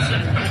that way?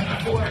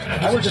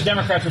 I wish the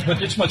Democrats would put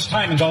this much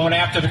time in going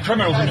after the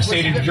criminals in the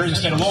state of New Jersey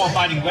instead of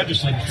law-abiding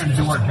legislators trying to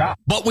do our job.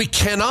 But we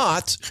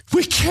cannot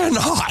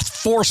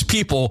force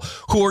people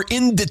who are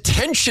in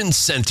detention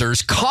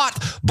centers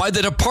caught by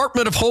the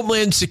Department of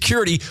Homeland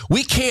Security.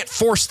 We can't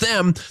force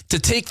them to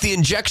take the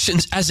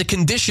injections as a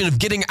condition of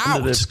getting out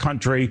of this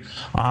country,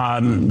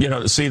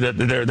 to see that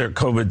they're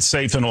COVID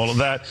safe and all of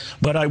that.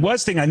 But I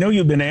was thinking, I know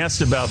you've been asked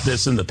about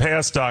this in the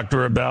past,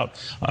 Doctor, about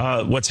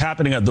what's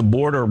happening at the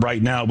border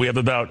right now. We have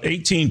about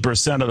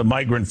 18% of the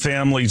migrant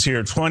families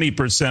here,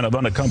 20% of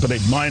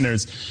unaccompanied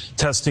minors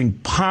testing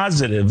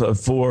positive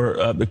for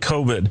the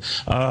COVID.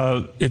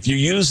 If you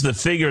use the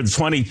figure of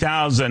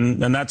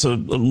 20,000, and that's a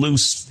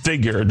loose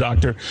figure,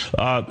 Doctor,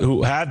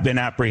 who have been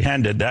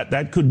apprehended,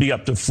 that could be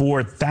up to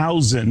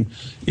 4,000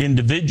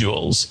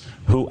 individuals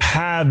who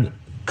have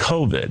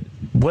COVID.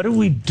 What do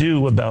we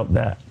do about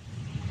that?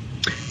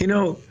 You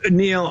know,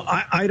 Neil,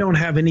 I don't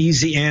have an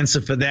easy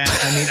answer for that.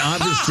 I mean,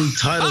 obviously,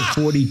 Title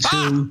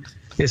 42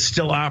 is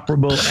still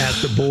operable at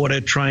the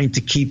border, trying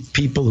to keep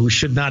people who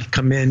should not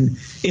come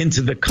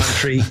into the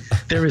country.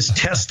 There is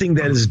testing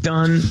that is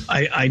done.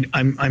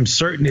 I'm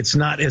certain it's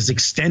not as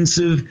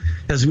extensive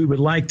as we would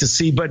like to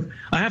see, but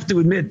I have to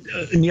admit,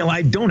 Neil,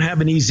 I don't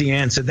have an easy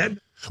answer.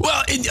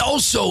 Well, and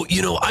also,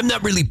 I'm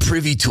not really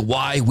privy to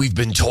why we've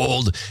been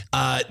told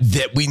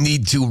that we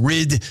need to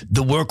rid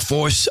the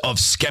workforce of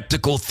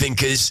skeptical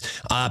thinkers,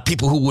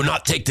 people who will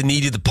not take the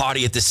knee to the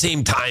party at the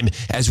same time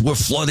as we're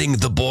flooding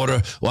the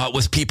border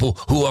with people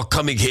who are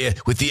coming here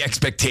with the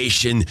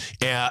expectation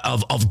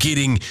of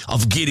getting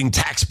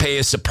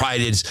taxpayer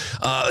supported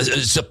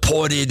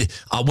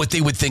what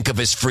they would think of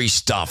as free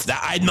stuff.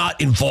 I'm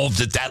not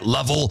involved at that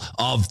level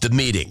of the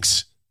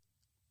meetings,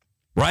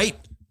 right?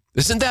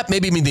 Isn't that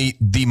maybe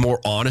the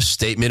more honest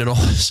statement in all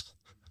this?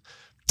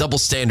 Double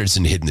standards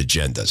and hidden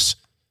agendas.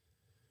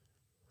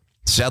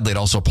 Sadly, it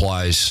also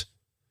applies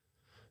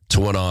to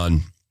what went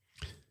on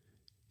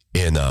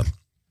in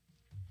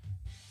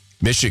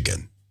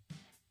Michigan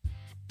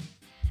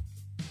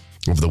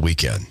over the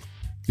weekend.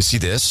 You see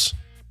this?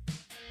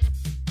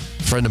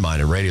 A friend of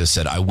mine on radio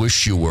said, I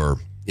wish you were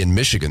in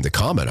Michigan to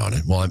comment on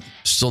it. Well, I'm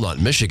still not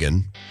in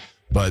Michigan,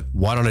 but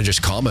why don't I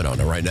just comment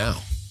on it right now?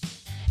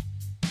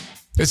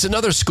 It's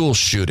another school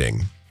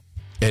shooting,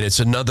 and it's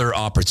another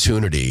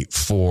opportunity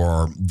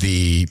for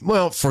the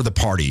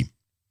party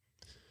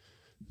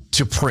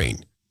to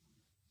preen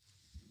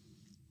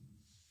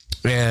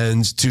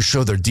and to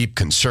show their deep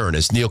concern,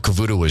 as Neil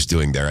Cavuto was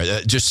doing there.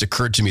 It just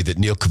occurred to me that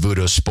Neil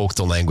Cavuto spoke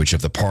the language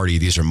of the party.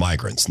 These are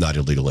migrants, not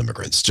illegal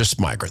immigrants, just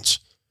migrants.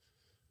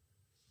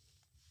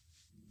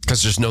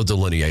 Because there's no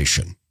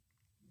delineation.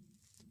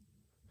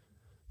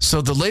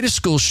 So the latest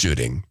school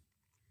shooting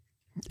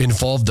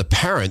involved the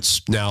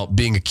parents now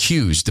being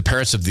accused, the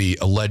parents of the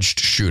alleged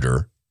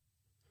shooter.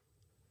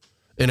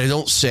 And I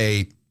don't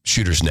say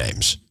shooters'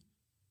 names.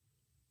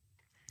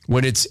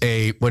 When it's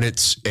an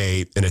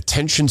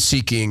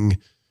attention-seeking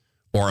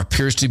or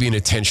appears to be an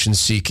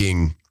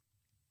attention-seeking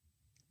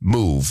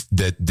move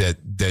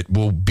that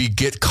will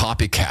beget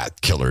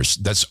copycat killers.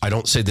 I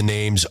don't say the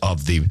names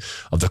of the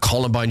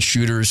Columbine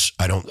shooters.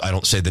 I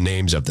don't say the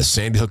names of the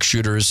Sandy Hook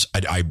shooters.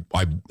 I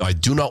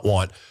do not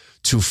want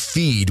to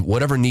feed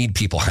whatever need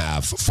people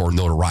have for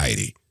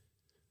notoriety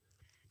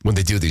when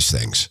they do these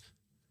things.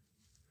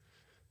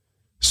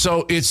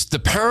 So it's the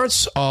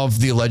parents of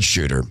the alleged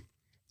shooter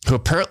who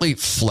apparently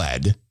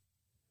fled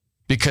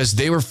because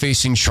they were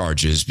facing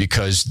charges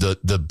because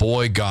the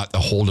boy got a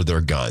hold of their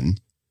gun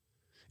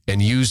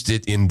and used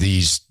it in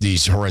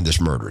these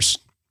horrendous murders.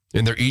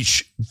 And they're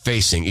each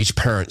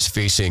parent's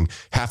facing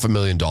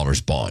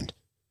 $500,000 bond.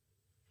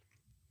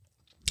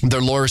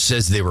 Their lawyer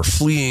says they were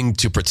fleeing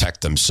to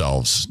protect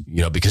themselves,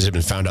 because it had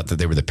been found out that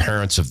they were the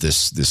parents of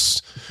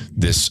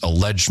this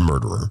alleged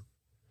murderer.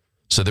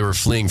 So they were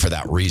fleeing for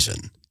that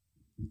reason.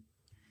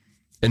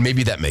 And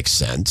maybe that makes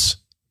sense.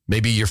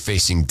 Maybe you're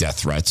facing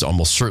death threats.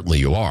 Almost certainly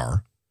you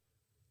are.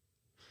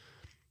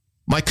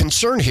 My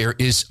concern here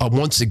is,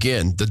 once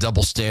again, the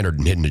double standard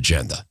and hidden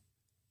agenda.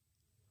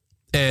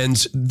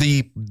 And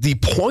the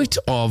point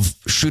of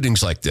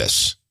shootings like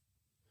this,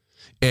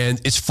 and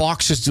it's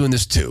Fox is doing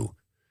this too,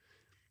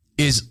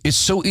 is it's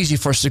so easy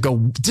for us to go,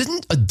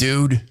 didn't a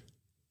dude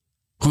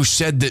who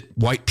said that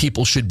white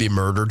people should be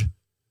murdered,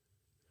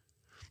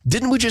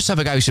 didn't we just have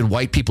a guy who said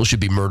white people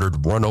should be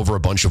murdered run over a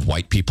bunch of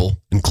white people,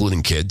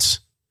 including kids?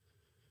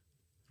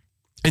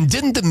 And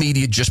didn't the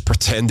media just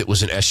pretend it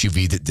was an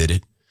SUV that did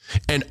it?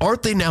 And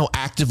aren't they now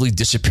actively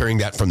disappearing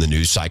that from the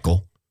news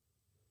cycle?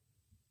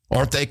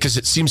 Aren't they? Because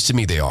it seems to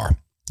me they are.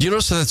 Do you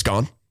notice that it's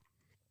gone?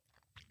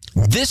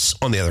 This,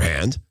 on the other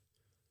hand,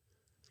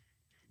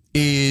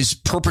 is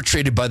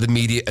perpetrated by the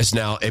media as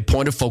now a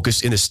point of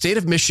focus in the state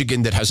of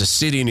Michigan that has a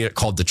city in it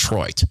called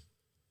Detroit.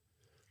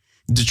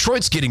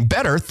 Detroit's getting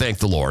better, thank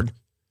the Lord.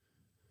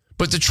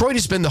 But Detroit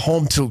has been the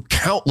home to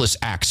countless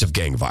acts of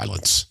gang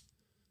violence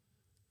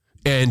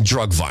and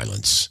drug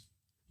violence,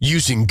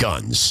 using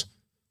guns.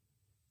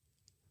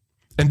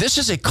 And this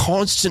is a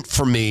constant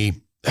for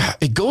me.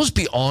 It goes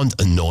beyond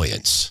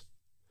annoyance.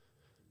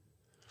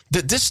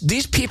 That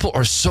these people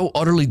are so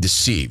utterly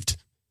deceived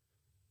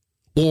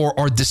or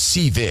are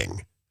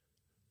deceiving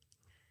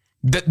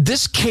that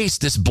this case,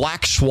 this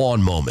black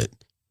swan moment,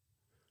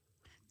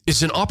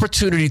 is an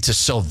opportunity to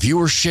sell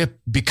viewership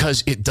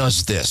because it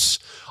does this.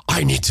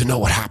 I need to know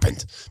what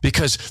happened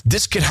because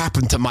this could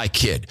happen to my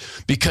kid,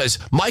 because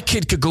my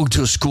kid could go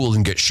to a school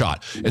and get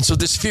shot. And so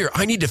this fear,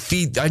 I need to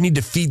feed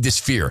this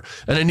fear,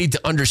 and I need to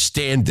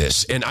understand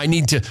this, and I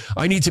need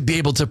to be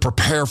able to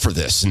prepare for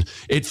this. And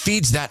it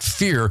feeds that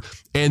fear,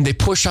 and they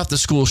push out the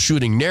school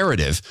shooting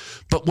narrative.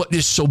 But what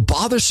is so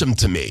bothersome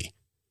to me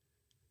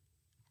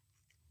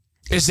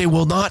is they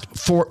will not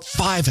for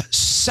 5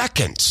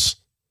 seconds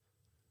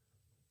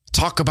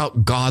talk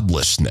about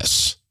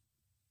godlessness.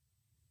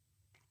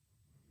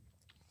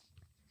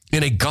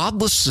 In a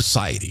godless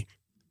society,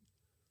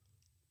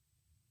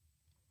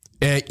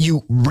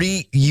 you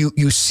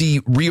see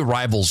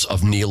rearrivals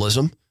of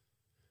nihilism.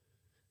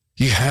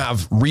 You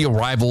have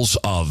rearrivals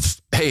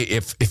of, hey,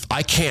 if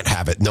I can't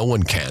have it, no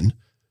one can.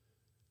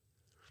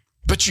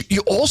 But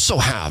you also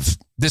have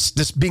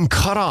this being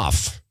cut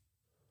off,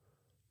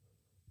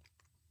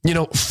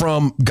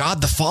 from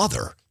God the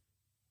Father.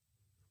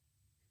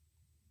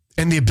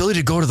 And the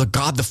ability to go to the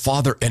God the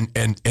Father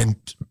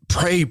and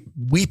pray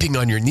weeping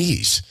on your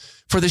knees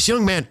For this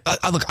young man,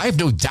 look, I have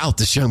no doubt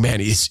this young man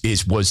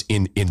was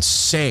in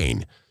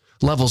insane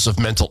levels of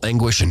mental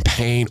anguish and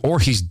pain, or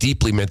he's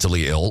deeply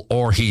mentally ill,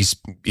 or he's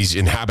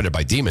inhabited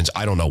by demons.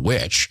 I don't know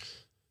which.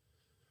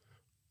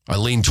 I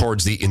lean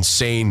towards the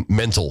insane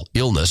mental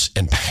illness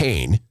and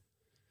pain.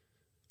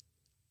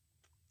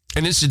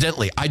 And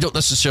incidentally, I don't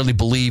necessarily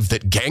believe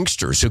that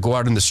gangsters who go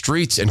out in the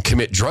streets and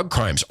commit drug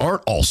crimes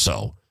aren't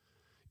also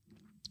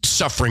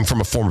suffering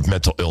from a form of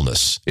mental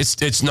illness.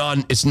 It's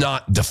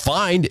not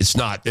defined. It's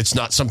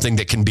not something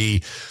that can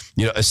be,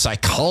 a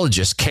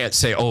psychologist can't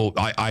say, oh,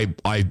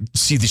 I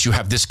see that you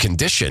have this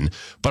condition,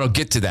 but I'll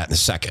get to that in a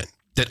second.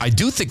 That I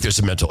do think there's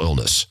a mental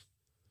illness.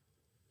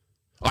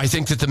 I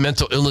think that the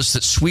mental illness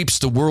that sweeps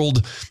the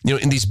world,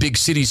 in these big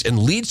cities and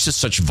leads to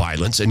such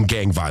violence and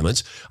gang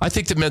violence, I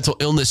think that mental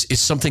illness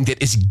is something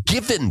that is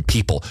given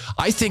people.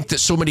 I think that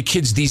so many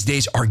kids these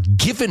days are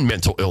given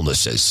mental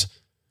illnesses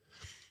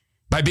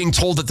by being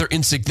told that they're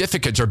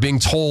insignificant, or being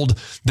told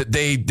that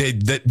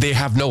they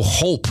have no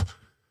hope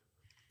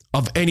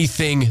of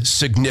anything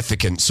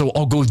significant. So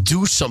I'll go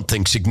do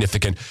something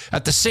significant.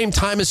 At the same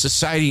time as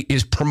society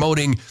is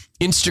promoting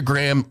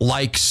Instagram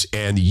likes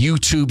and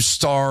YouTube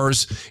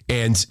stars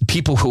and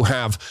people who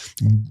have,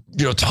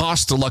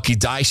 tossed the lucky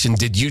dice and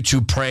did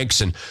YouTube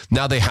pranks, and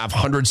now they have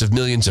hundreds of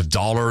millions of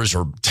dollars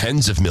or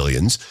tens of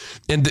millions.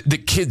 And the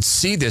kids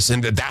see this,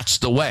 and that's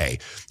the way.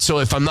 So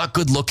if I'm not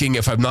good looking,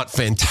 if I'm not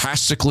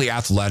fantastically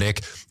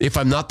athletic, if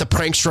I'm not the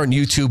prankster on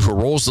YouTube who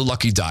rolls the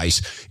lucky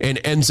dice and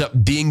ends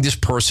up being this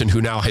person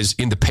who now has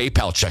in the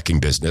PayPal checking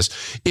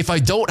business, if I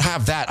don't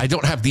have that, I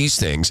don't have these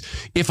things.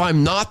 If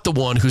I'm not the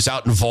one who's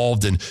out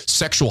involved in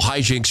sexual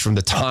hijinks from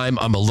the time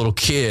I'm a little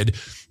kid,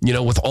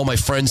 with all my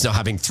friends now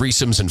having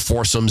threesomes and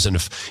foursomes, and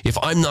if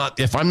I'm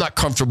not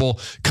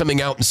comfortable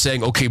coming out and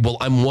saying, okay, well,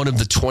 I'm one of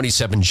the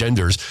 27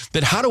 genders,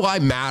 then how do I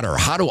matter?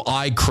 How do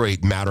I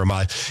create matter?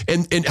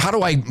 And how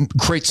do I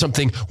create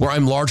something where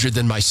I'm larger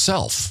than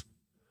myself?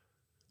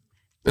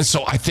 And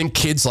so I think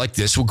kids like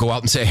this will go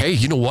out and say, hey,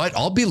 you know what?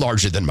 I'll be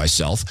larger than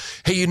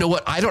myself. Hey, you know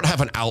what? I don't have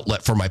an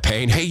outlet for my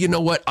pain. Hey, you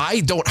know what? I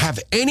don't have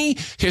any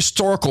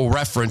historical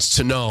reference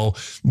to know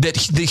that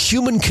the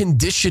human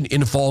condition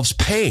involves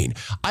pain.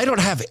 I don't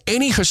have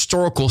any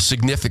historical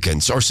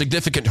significance or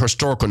significant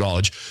historical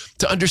knowledge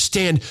to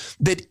understand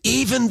that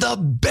even the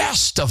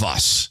best of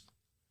us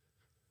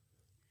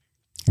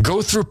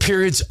go through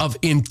periods of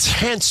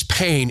intense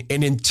pain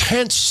and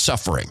intense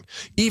suffering.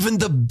 Even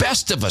the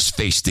best of us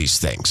face these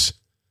things.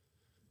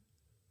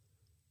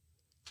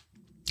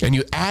 And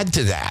you add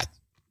to that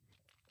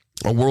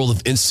a world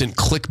of instant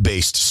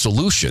click-based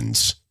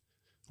solutions.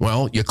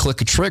 Well, you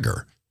click a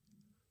trigger.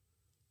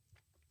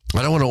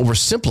 I don't want to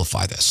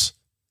oversimplify this,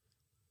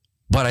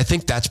 but I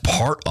think that's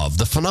part of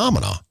the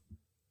phenomena.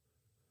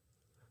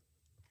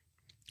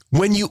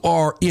 When you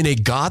are in a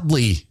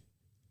godly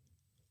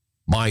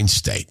mind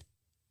state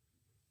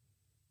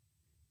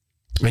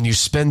and you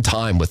spend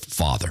time with the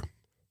Father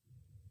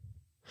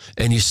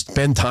and you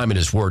spend time in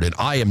His Word, and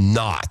I am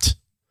not,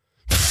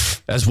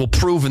 as we'll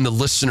prove in the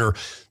listener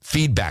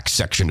feedback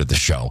section of the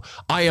show,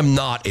 I am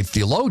not a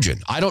theologian.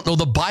 I don't know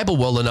the Bible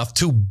well enough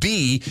to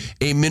be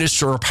a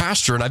minister or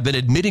pastor, and I've been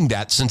admitting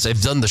that since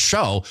I've done the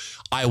show.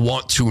 I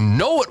want to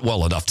know it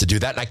well enough to do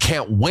that, and I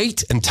can't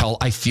wait until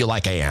I feel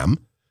like I am,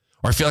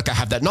 or I feel like I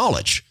have that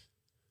knowledge.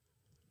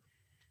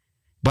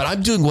 But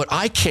I'm doing what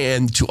I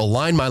can to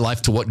align my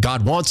life to what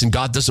God wants, and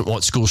God doesn't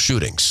want school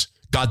shootings.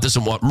 God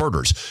doesn't want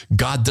murders.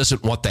 God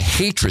doesn't want the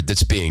hatred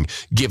that's being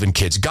given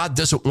kids. God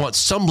doesn't want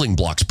stumbling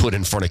blocks put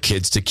in front of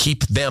kids to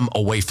keep them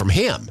away from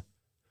Him.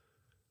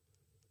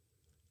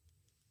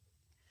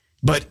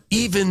 But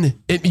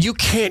you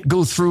can't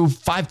go through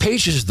 5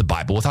 pages of the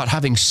Bible without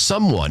having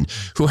someone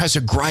who has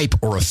a gripe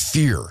or a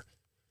fear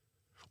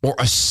or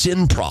a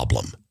sin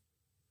problem.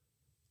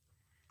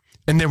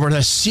 And they were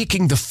not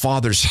seeking the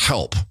Father's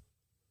help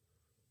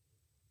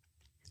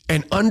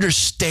and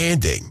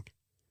understanding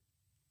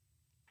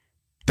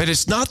that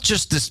it's not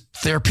just this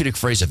therapeutic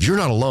phrase of you're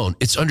not alone.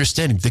 It's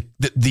understanding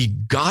that the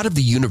God of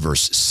the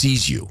universe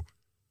sees you.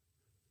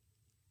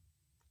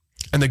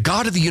 And the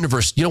God of the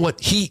universe, you know what?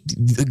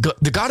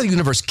 The God of the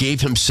universe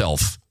gave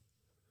Himself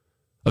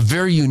a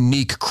very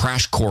unique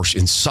crash course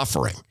in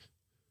suffering.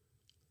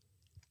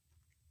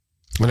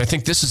 And I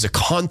think this is a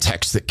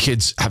context that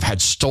kids have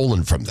had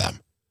stolen from them.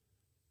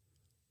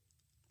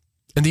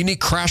 And the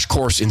unique crash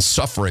course in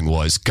suffering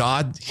was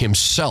God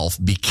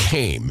Himself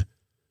became,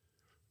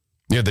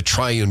 the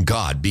triune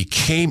God,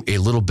 became a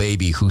little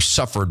baby who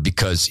suffered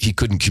because He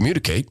couldn't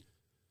communicate.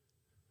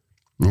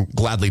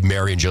 Gladly,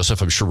 Mary and Joseph,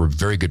 I'm sure, were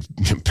very good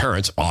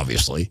parents,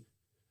 obviously.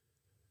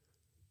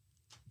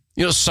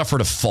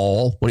 Suffered a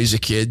fall when he was a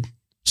kid.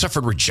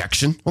 Suffered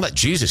rejection. Well, that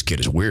Jesus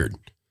kid is weird.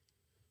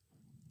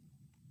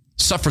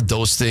 Suffered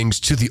those things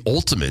to the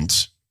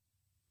ultimate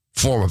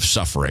form of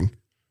suffering.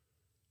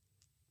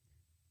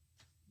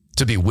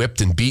 To be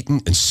whipped and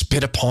beaten and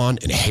spit upon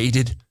and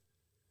hated.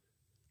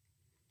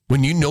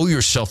 When you know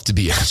yourself to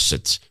be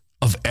assets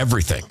of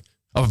everything,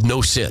 of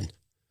no sin.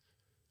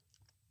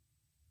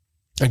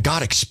 And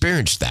God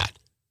experienced that.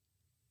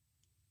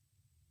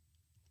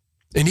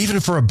 And even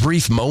for a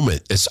brief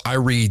moment, as I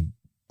read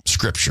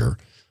scripture,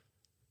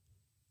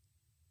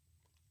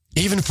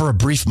 even for a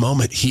brief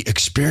moment, he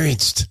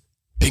experienced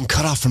being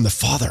cut off from the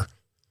Father.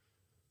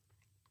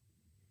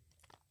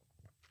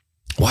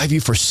 Why have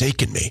you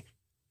forsaken me?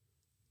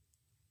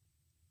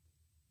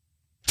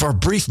 For a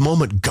brief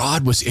moment,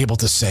 God was able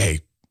to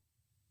say,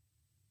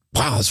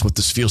 wow, that's what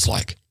this feels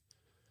like.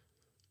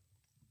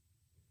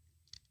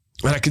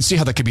 And I can see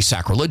how that could be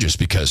sacrilegious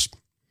because,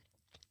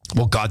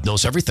 well, God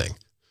knows everything.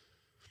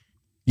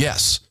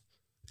 Yes.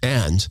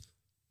 And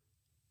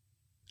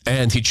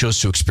he chose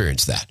to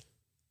experience that.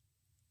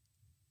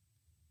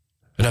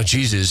 And now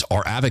Jesus,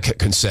 our advocate,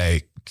 can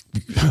say,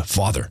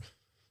 Father,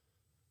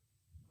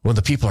 when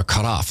the people are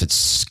cut off, it's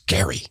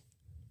scary.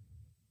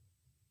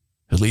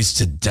 It leads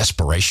to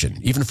desperation,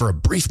 even for a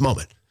brief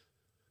moment.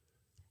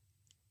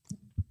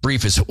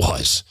 Brief as it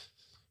was,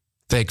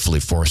 thankfully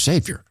for a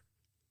Savior.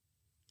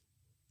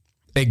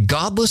 A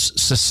godless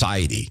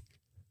society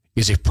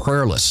is a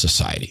prayerless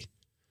society.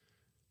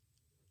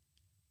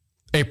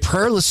 A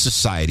prayerless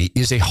society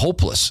is a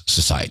hopeless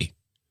society,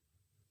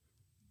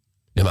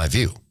 in my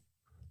view.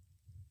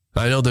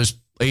 I know there's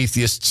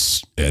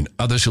atheists and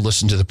others who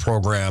listen to the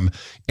program,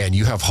 and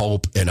you have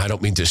hope, and I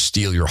don't mean to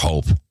steal your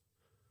hope.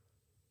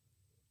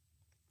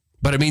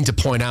 But I mean to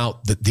point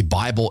out that the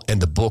Bible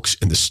and the books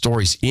and the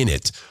stories in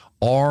it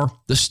are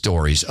the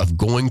stories of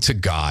going to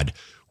God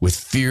with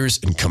fears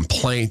and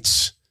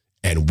complaints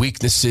and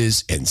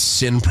weaknesses and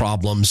sin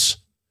problems.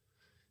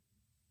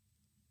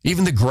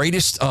 Even the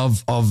greatest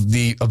of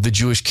the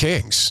Jewish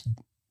kings.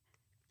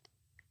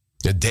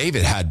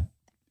 David had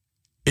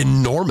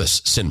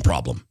enormous sin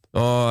problem.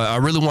 I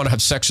really want to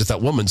have sex with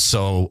that woman,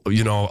 so,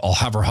 I'll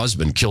have her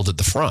husband killed at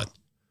the front.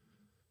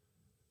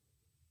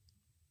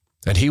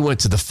 And he went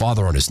to the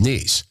Father on his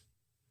knees.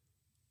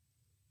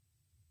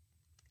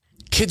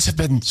 Kids have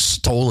been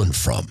stolen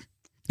from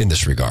in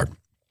this regard.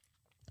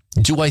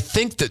 Do I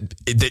think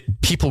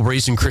that people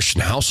raised in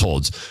Christian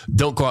households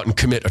don't go out and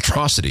commit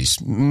atrocities?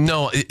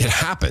 No, it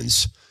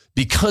happens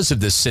because of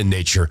this sin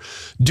nature.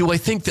 Do I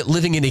think that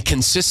living in a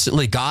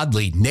consistently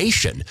godly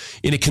nation,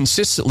 in a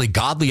consistently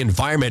godly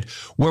environment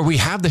where we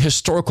have the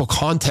historical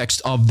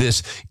context of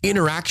this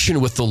interaction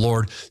with the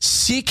Lord,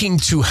 seeking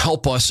to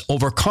help us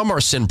overcome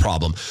our sin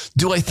problem,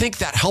 do I think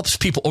that helps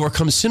people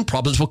overcome sin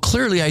problems? Well,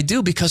 clearly I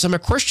do, because I'm a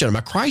Christian. I'm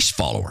a Christ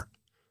follower.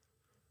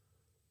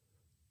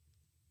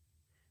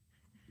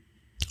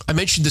 I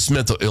mentioned this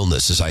mental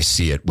illness as I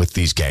see it with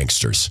these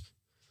gangsters.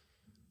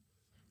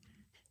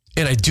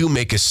 And I do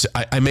make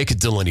a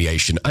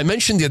delineation. I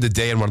mentioned the other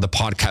day on one of the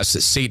podcasts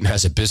that Satan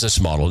has a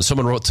business model. And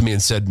someone wrote to me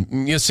and said,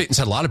 Satan's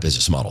had a lot of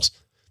business models.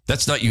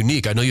 That's not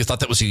unique. I know you thought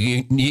that was a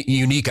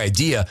unique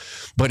idea,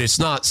 but it's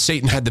not.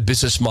 Satan had the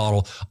business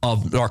model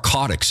of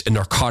narcotics and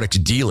narcotics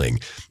dealing.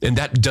 And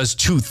that does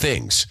two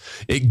things.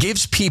 It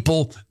gives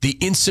people the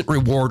instant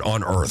reward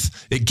on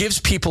earth. It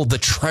gives people the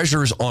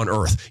treasures on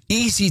earth.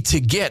 Easy to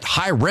get,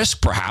 high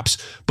risk perhaps,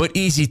 but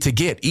easy to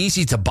get.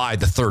 Easy to buy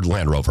the third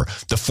Land Rover,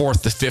 the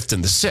fourth, the fifth,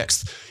 and the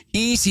sixth.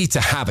 Easy to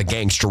have a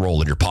gangster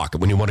roll in your pocket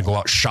when you want to go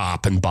out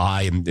shop and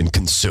buy and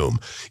consume.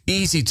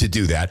 Easy to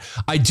do that.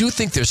 I do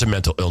think there's a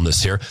mental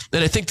illness here.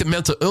 And I think the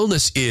mental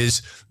illness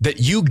is that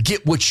you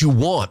get what you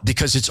want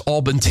because it's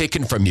all been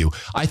taken from you.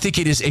 I think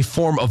it is a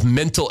form of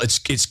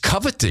it's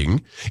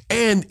coveting,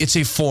 and it's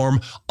a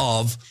form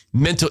of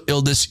mental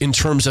illness in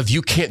terms of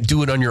you can't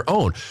do it on your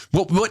own.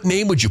 What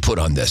name would you put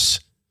on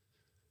this?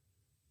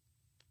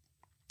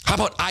 How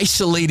about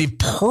isolated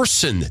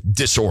person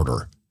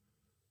disorder?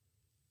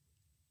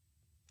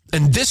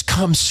 And this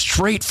comes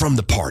straight from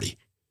the party.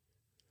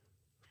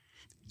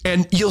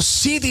 And you'll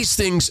see these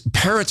things,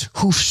 parents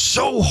who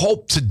so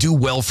hope to do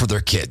well for their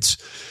kids.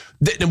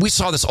 And we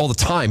saw this all the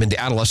time in the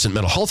adolescent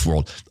mental health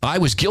world. I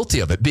was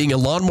guilty of it, being a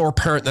lawnmower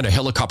parent than a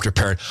helicopter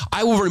parent.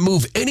 I will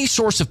remove any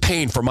source of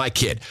pain for my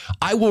kid.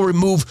 I will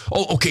remove,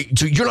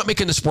 so you're not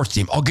making the sports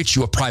team. I'll get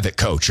you a private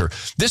coach. Or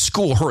this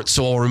school hurts,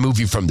 so I'll remove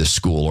you from this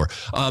school. Or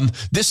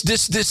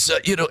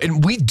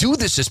and we do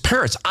this as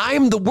parents.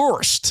 I'm the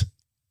worst.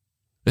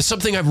 It's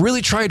something I've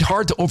really tried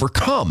hard to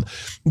overcome.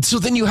 So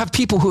then you have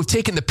people who have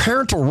taken the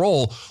parental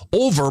role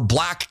over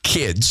black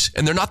kids,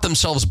 and they're not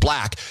themselves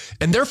black.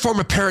 And their form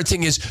of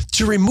parenting is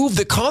to remove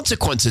the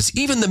consequences,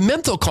 even the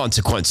mental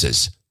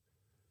consequences.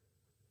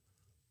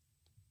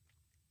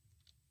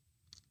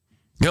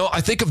 I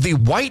think of the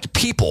white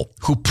people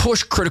who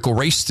push critical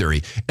race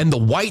theory and the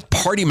white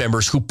party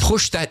members who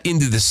push that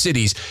into the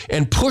cities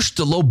and push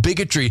the low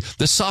bigotry,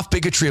 the soft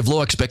bigotry of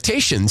low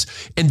expectations.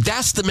 And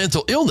that's the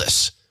mental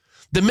illness.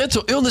 The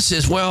mental illness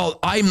is,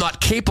 I'm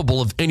not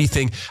capable of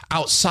anything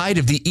outside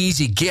of the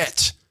easy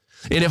get.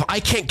 And if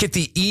I can't get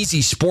the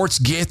easy sports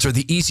get or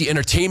the easy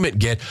entertainment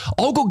get,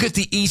 I'll go get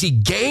the easy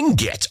gang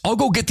get. I'll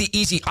go get the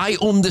easy I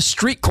own the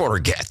street corner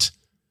get.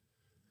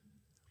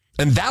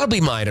 And that'll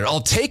be mine, and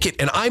I'll take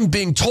it. And I'm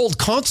being told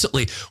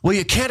constantly,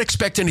 you can't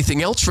expect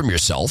anything else from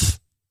yourself.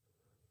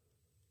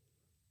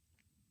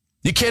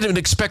 You can't even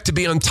expect to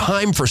be on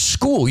time for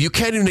school. You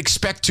can't even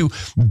expect to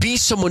be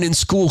someone in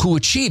school who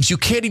achieves. You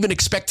can't even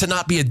expect to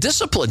not be a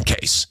discipline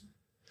case.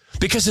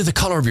 because of the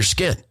color of your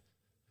skin.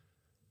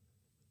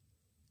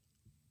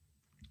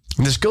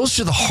 And this goes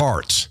to the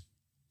heart,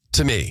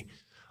 to me,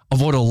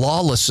 of what a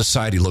lawless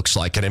society looks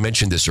like. And I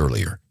mentioned this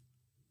earlier.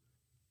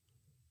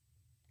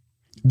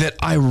 That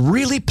I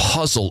really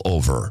puzzle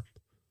over.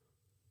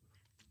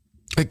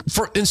 Like,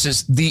 for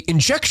instance, the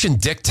injection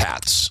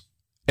diktats,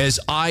 as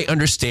I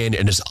understand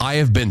and as I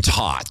have been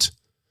taught,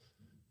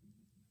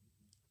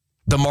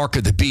 the mark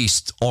of the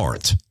beast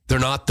aren't. They're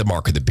not the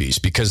mark of the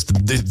beast, because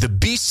the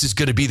beast is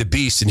going to be the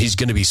beast, and he's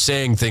going to be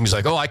saying things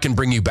like, oh, I can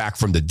bring you back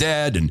from the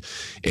dead,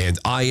 and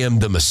I am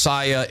the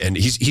Messiah, and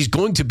he's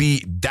going to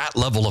be that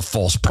level of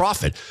false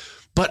prophet.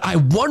 But I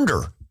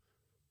wonder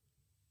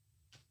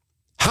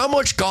how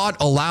much God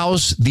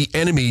allows the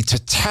enemy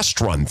to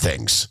test run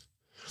things,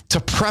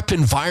 to prep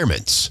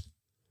environments.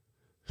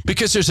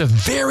 Because there's a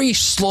very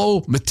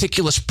slow,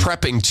 meticulous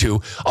prepping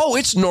to, oh,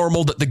 it's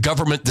normal that the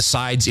government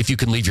decides if you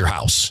can leave your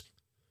house.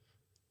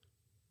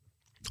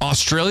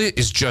 Australia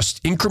is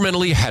just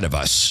incrementally ahead of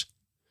us.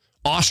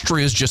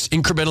 Austria is just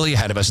incrementally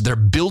ahead of us. They're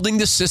building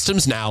the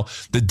systems now,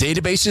 the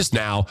databases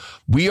now.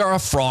 We are a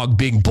frog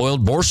being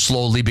boiled more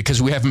slowly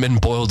because we haven't been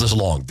boiled as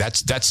long.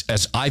 That's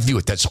as I view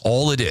it. That's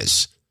all it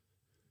is.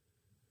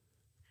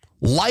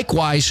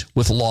 Likewise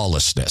with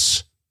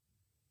lawlessness.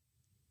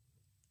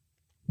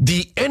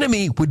 The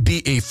enemy would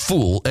be a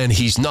fool, and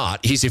he's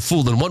not. He's a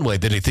fool in one way,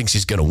 that he thinks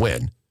he's going to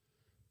win.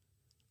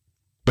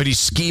 But he's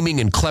scheming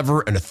and clever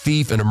and a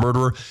thief and a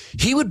murderer.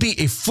 He would be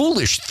a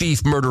foolish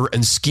thief, murderer,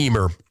 and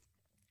schemer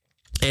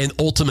and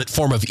ultimate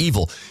form of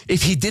evil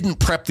if he didn't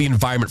prep the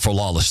environment for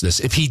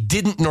lawlessness, if he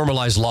didn't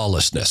normalize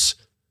lawlessness.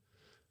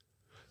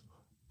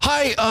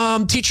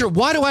 Hi, teacher,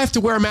 why do I have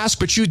to wear a mask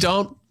but you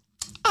don't?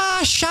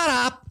 Shut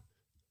up.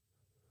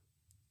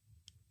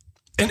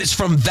 And it's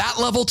from that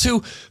level to,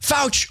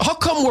 Fauci, how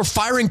come we're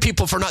firing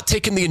people for not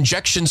taking the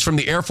injections from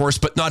the Air Force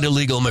but not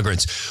illegal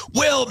immigrants?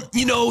 Well,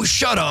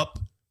 shut up.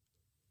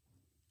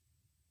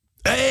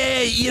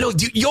 Hey,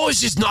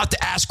 yours is not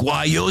to ask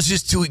why. Yours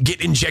is to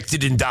get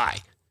injected and die.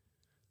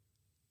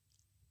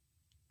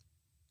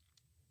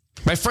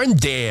 My friend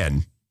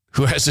Dan,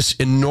 who has this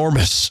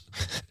enormous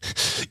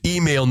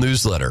email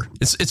newsletter.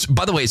 It's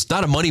by the way, it's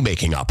not a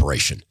money-making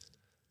operation.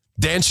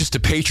 Dan's just a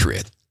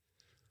patriot.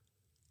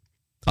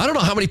 I don't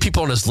know how many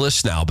people on his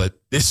list now, but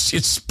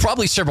it's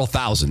probably several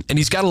thousand. And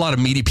he's got a lot of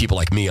meaty people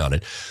like me on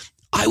it.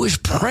 I was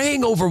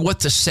praying over what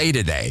to say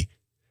today,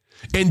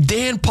 and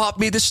Dan popped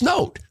me this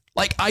note.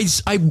 Like, I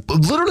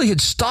literally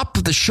had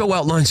stopped the show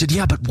outline and said,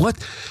 yeah, but what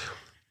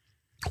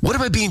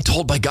am I being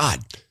told by God,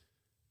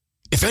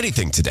 if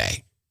anything,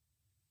 today?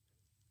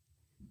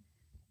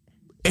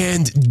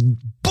 And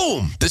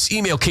boom, this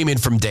email came in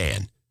from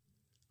Dan.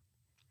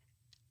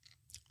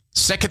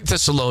 2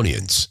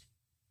 Thessalonians,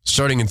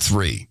 starting in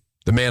 3,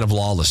 the man of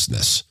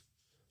lawlessness.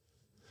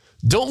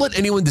 Don't let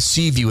anyone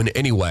deceive you in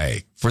any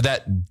way, for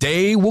that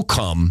day will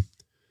come.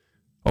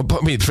 For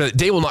that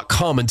day will not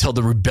come until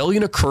the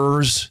rebellion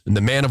occurs and the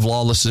man of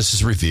lawlessness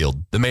is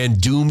revealed, the man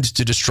doomed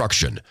to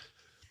destruction.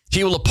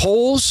 He will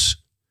oppose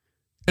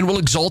and will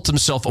exalt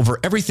himself over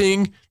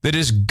everything that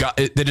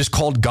is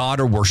called God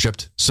or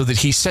worshipped, so that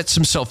he sets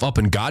himself up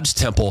in God's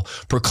temple,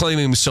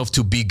 proclaiming himself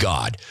to be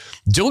God.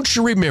 Don't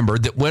you remember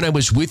that when I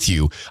was with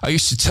you, I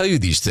used to tell you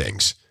these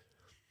things?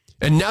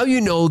 And now you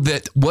know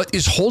that what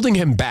is holding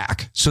him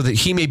back, so that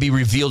he may be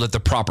revealed at the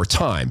proper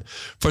time.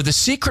 For the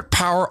secret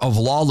power of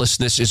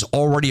lawlessness is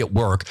already at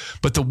work,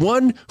 but the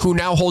one who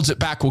now holds it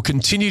back will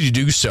continue to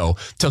do so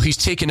till he's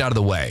taken out of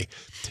the way.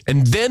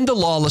 And then the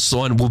lawless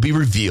one will be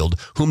revealed,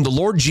 whom the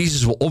Lord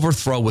Jesus will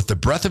overthrow with the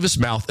breath of his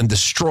mouth and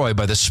destroy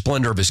by the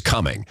splendor of his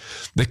coming.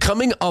 The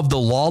coming of the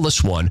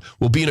lawless one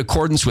will be in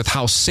accordance with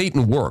how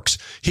Satan works.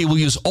 He will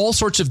use all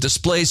sorts of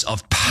displays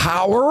of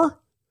power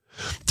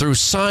through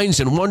signs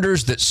and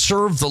wonders that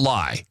serve the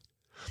lie.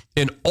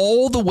 In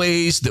all the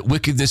ways that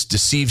wickedness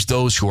deceives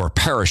those who are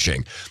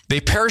perishing.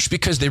 They perish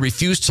because they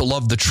refuse to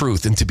love the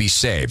truth and to be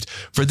saved.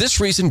 For this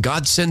reason,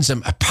 God sends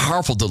them a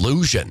powerful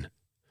delusion,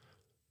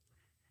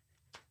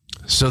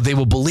 so they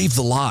will believe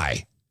the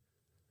lie.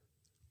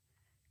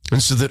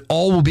 And so that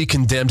all will be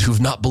condemned who have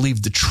not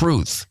believed the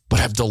truth, but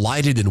have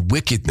delighted in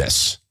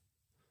wickedness.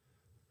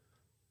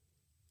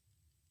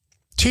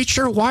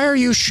 Teacher, why are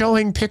you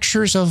showing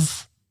pictures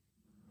of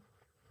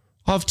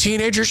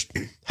teenagers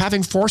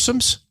having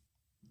foursomes?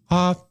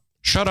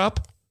 Shut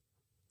up.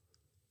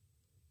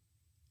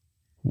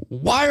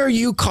 Why are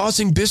you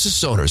causing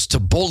business owners to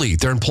bully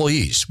their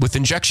employees with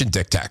injection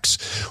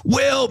diktats?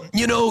 Well,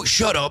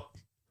 shut up.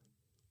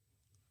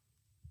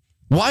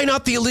 Why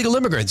not the illegal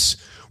immigrants?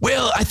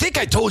 Well, I think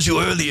I told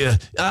you earlier,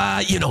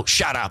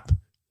 shut up.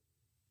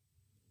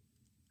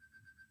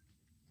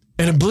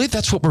 And I believe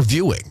that's what we're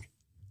viewing.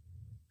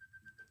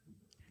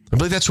 I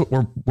believe that's what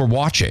we're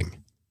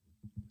watching.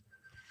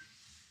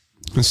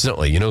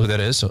 Incidentally, you know who that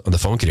is on the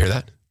phone? Can you hear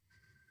that?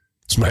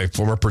 It's my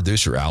former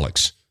producer,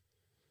 Alex.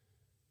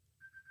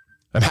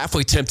 I'm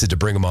halfway tempted to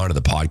bring him onto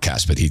the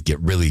podcast, but he'd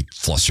get really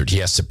flustered. He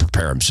has to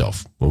prepare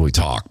himself when we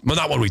talk. Well,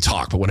 not when we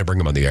talk, but when I bring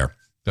him on the air.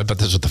 But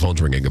that's what the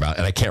phone's ringing about,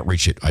 and I can't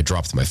reach it. I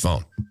dropped my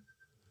phone.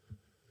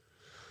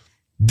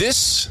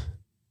 This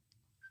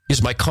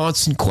is my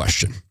constant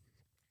question.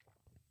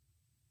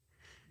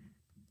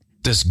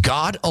 Does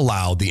God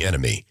allow the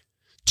enemy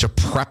to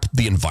prep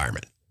the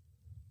environment,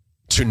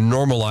 to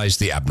normalize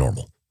the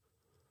abnormal,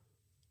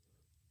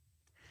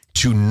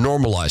 to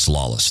normalize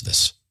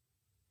lawlessness?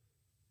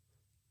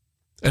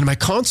 And my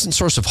constant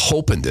source of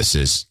hope in this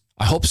is,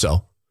 I hope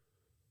so.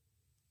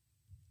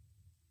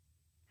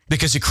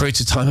 Because it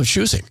creates a time of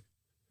choosing.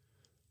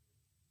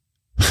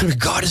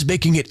 God is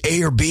making it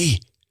A or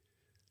B.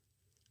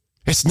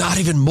 It's not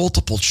even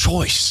multiple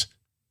choice.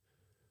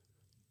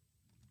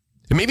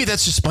 And maybe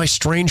that's just my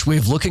strange way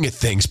of looking at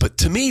things, but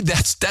to me,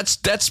 that's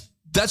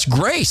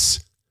grace.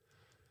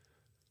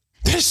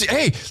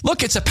 Hey,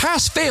 look, it's a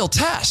pass-fail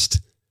test.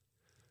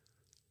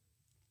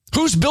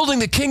 Who's building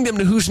the kingdom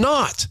and who's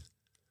not?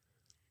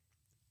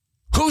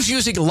 Who's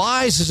using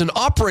lies as an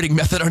operating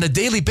method on a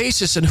daily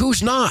basis and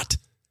who's not?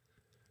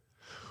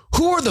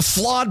 Who are the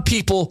flawed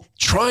people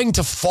trying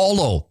to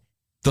follow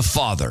the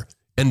Father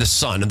and the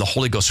Son and the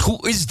Holy Ghost? Who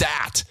is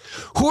that?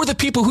 Who are the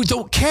people who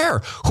don't care?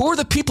 Who are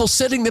the people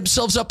setting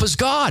themselves up as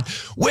God?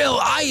 Well,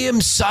 I am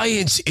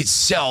science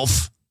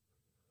itself.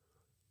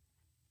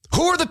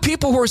 Who are the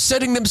people who are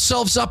setting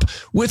themselves up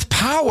with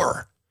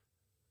power?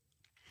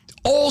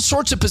 All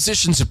sorts of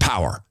positions of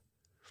power.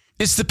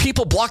 It's the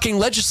people blocking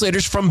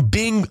legislators from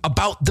being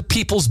about the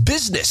people's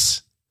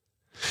business.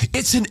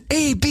 It's an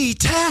A-B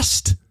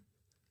test.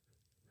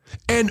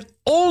 And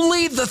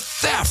only the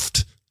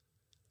theft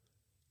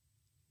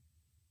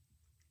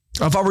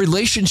of our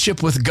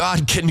relationship with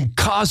God can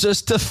cause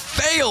us to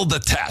fail the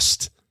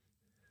test.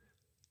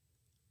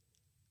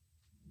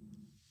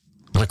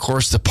 And of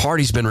course, the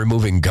party's been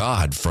removing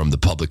God from the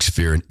public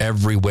sphere in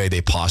every way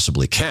they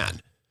possibly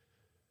can.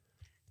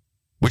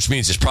 Which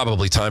means it's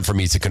probably time for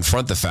me to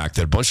confront the fact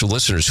that a bunch of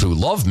listeners who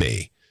love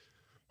me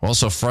are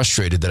also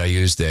frustrated that I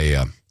used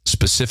a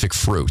specific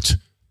fruit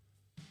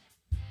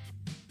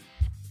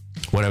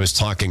when I was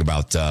talking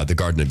about the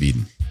Garden of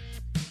Eden.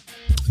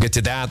 I'll get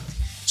to that.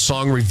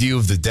 Song review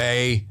of the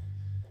day.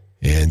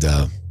 And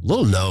a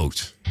little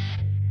note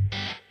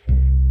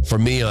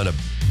from me on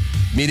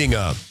meeting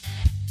a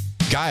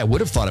guy I would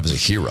have thought of as a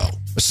hero.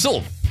 I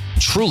still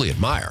truly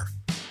admire.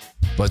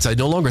 But I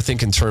no longer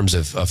think in terms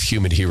of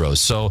human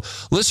heroes. So,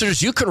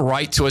 listeners, you can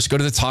write to us. Go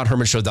to the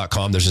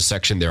ToddHermanShow.com. There's a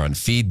section there on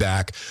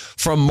feedback.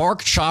 From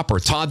Mark Chopper.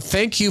 Todd,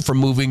 thank you for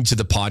moving to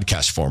the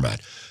podcast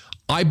format.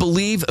 I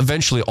believe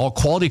eventually all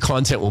quality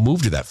content will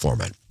move to that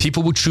format.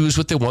 People will choose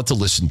what they want to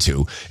listen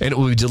to, and it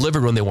will be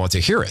delivered when they want to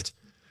hear it.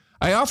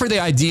 I offer the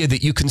idea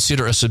that you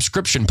consider a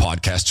subscription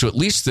podcast to at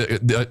least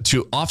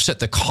to offset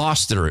the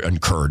costs that are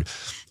incurred,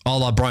 a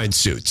la Brian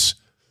Suits.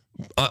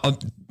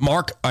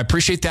 Mark, I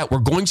appreciate that. We're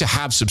going to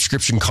have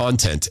subscription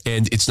content,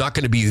 and it's not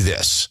going to be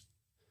this.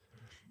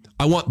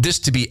 I want this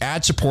to be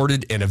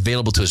ad-supported and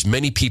available to as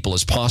many people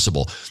as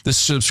possible. The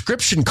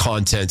subscription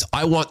content,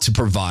 I want to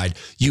provide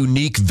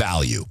unique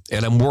value,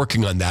 and I'm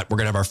working on that. We're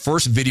going to have our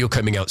first video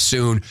coming out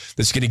soon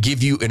that's going to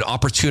give you an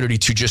opportunity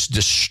to just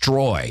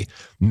destroy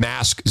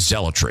mask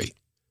zealotry.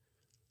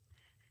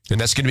 And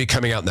that's going to be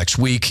coming out next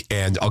week,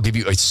 and I'll give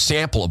you a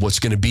sample of what's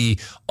going to be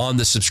on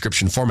the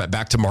subscription format.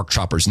 Back to Mark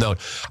Chopper's note.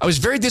 I was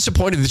very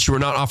disappointed that you were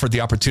not offered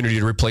the opportunity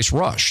to replace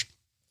Rush.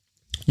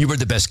 You were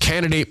the best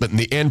candidate, but in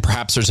the end,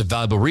 perhaps there's a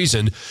valuable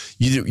reason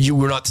you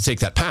were not to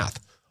take that path.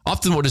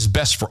 Often what is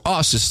best for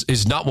us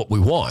is not what we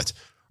want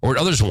or what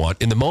others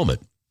want in the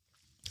moment.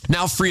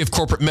 Now free of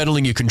corporate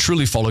meddling, you can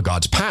truly follow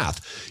God's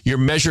path. You're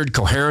measured,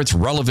 coherent,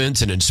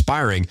 relevant, and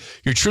inspiring.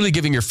 You're truly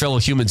giving your fellow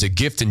humans a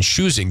gift and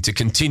choosing to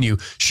continue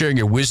sharing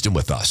your wisdom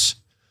with us.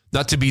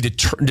 Not to be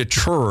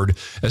deterred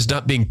as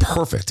not being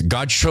perfect.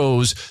 God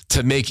chose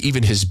to make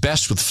even his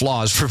best with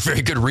flaws for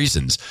very good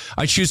reasons.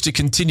 I choose to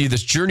continue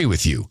this journey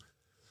with you.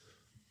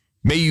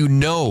 May you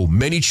know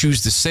many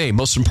choose the same.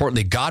 Most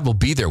importantly, God will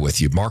be there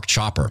with you. Mark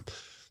Chopper.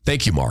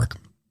 Thank you, Mark.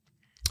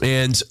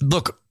 And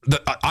look,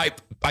 I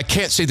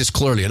can't say this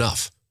clearly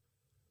enough.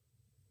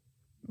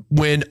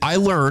 When I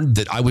learned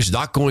that I was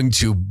not going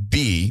to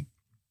be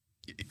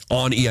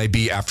on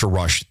EIB after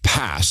Rush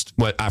passed,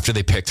 after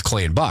they picked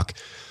Clay and Buck,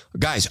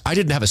 guys, I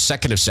didn't have a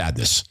second of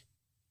sadness.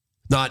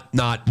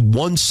 Not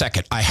 1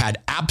 second. I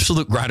had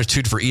absolute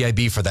gratitude for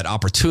EIB for that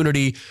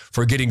opportunity,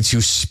 for getting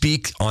to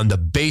speak on the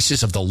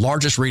basis of the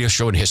largest radio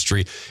show in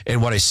history.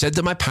 And what I said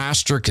to my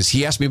pastor, because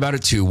he asked me about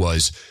it too,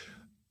 was,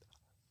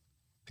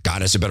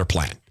 God has a better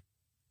plan.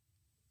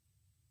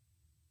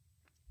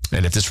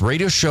 And if this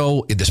radio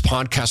show in this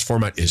podcast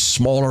format is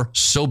smaller,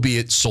 so be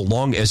it, so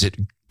long as it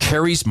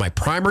carries my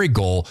primary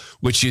goal,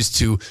 which is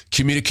to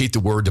communicate the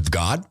word of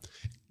God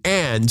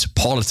and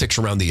politics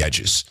around the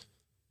edges.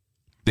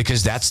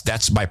 Because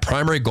that's my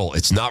primary goal.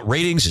 It's not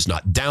ratings. It's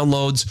not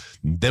downloads.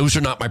 Those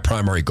are not my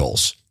primary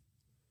goals.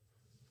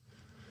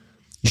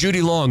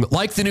 Judy Long,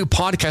 like the new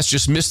podcast,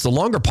 just missed the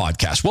longer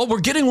podcast. Well, we're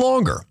getting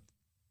longer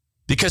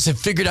because I've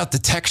figured out the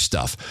tech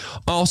stuff.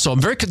 Also,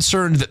 I'm very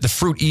concerned that the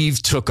fruit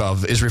Eve took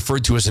of is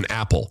referred to as an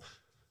apple.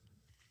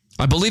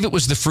 I believe it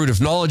was the fruit of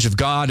knowledge of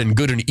God and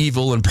good and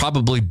evil, and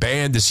probably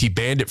banned as he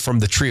banned it from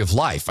the tree of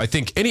life. I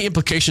think any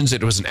implications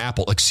that it was an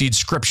apple exceeds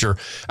scripture.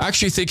 I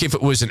actually think if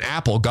it was an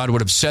apple, God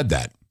would have said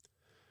that.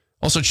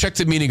 Also, check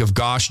the meaning of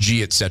gosh,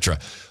 gee, etc.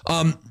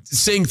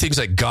 Saying things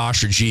like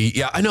gosh or gee,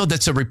 yeah, I know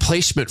that's a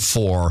replacement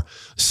for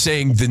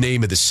saying the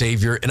name of the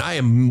Savior, and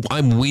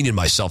I'm weaning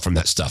myself from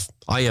that stuff.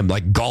 I am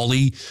like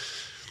golly.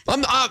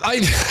 I'm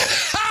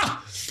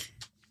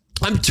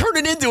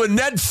turning into a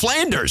Ned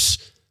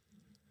Flanders.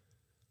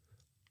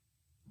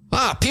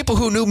 People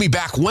who knew me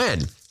back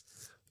when.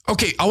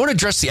 Okay, I want to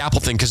address the Apple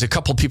thing because a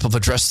couple of people have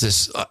addressed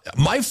this.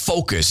 My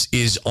focus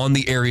is on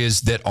the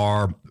areas that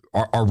are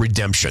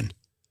redemption,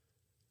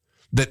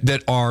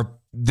 that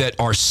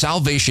are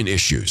salvation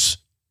issues.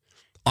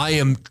 I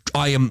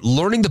am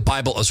learning the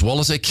Bible as well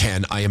as I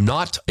can. I am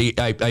not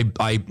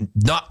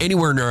not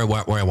anywhere near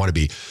where I want to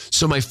be.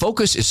 So my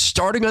focus is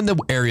starting on the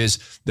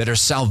areas that are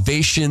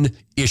salvation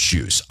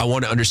issues. I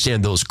want to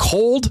understand those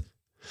cold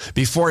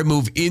before I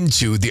move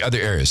into the other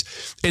areas.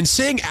 And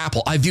saying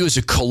apple, I view as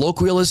a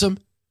colloquialism.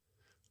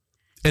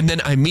 And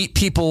then I meet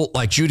people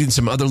like Judy and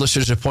some other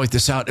listeners to point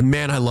this out. And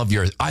man, I love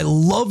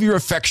your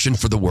affection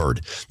for the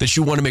word, that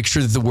you want to make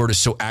sure that the word is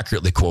so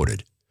accurately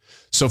quoted.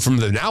 So from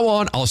the now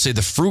on, I'll say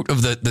the fruit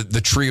of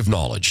the tree of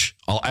knowledge.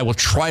 I will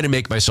try to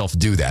make myself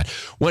do that.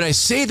 When I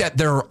say that,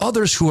 there are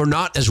others who are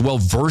not as well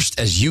versed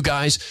as you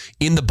guys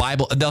in the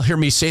Bible, and they'll hear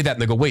me say that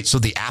and they go, wait, so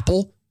the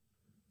apple?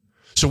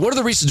 So one of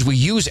the reasons we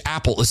use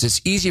apple is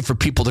it's easy for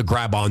people to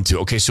grab onto.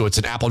 Okay, so it's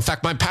an apple. In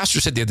fact, my pastor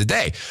said the other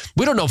day,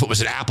 we don't know if it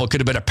was an apple. It could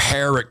have been a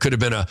pear. It could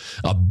have been a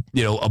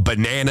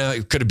banana.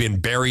 It could have been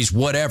berries,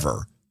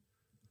 whatever.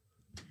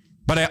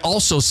 But I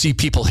also see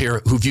people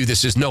here who view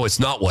this as, no, it's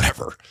not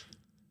whatever.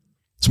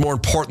 It's more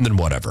important than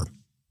whatever.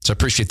 So I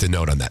appreciate the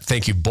note on that.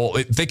 Thank you,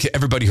 thank you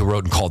everybody who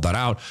wrote and called that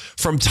out.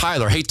 From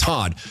Tyler, hey,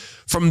 Todd,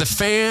 from a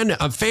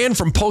fan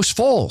from Post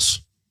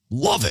Falls.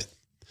 Love it.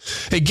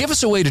 Hey, give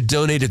us a way to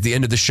donate at the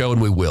end of the show, and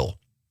we will.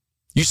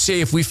 You say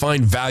if we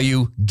find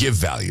value, give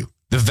value.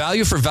 The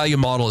value for value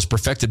model is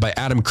perfected by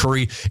Adam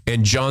Curry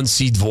and John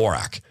C.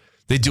 Dvorak.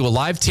 They do a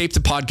live tape to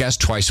podcast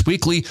twice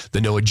weekly,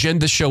 the No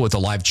Agenda show with a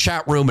live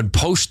chat room, and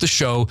post the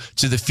show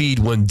to the feed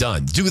when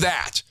done. Do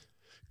that.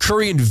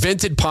 Curry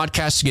invented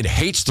podcasting and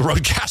hates the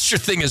Roadcaster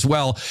thing as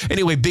well.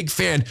 Anyway, big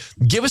fan.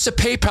 Give us a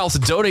PayPal to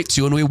donate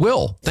to, and we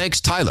will.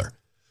 Thanks, Tyler.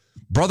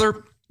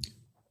 Brother,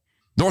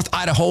 North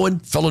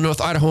Idahoan, fellow North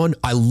Idahoan,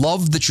 I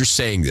love that you're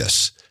saying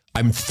this.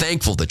 I'm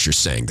thankful that you're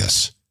saying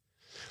this.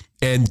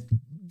 And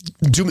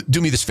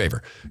do me this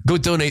favor. Go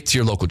donate to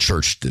your local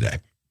church today.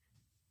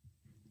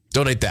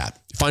 Donate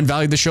that. Find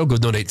value in the show, go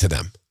donate to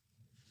them.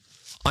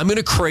 I'm going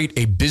to create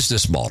a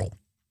business model.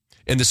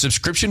 And the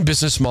subscription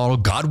business model,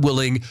 God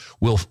willing,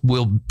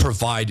 will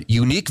provide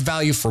unique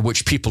value for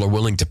which people are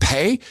willing to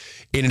pay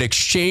in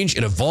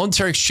a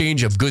voluntary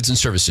exchange of goods and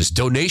services.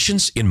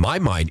 Donations, in my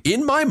mind,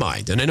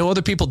 and I know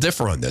other people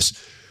differ on this,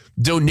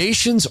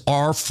 donations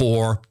are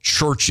for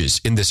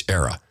churches in this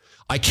era.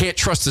 I can't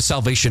trust the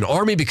Salvation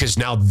Army because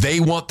now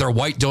they want their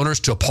white donors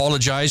to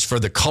apologize for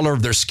the color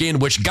of their skin,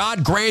 which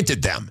God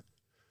granted them.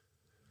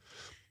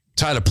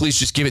 Tyler, please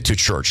just give it to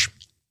church.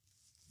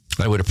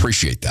 I would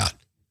appreciate that.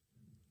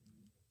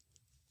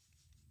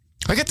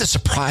 I got the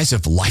surprise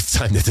of a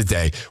lifetime the other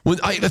day. When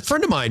a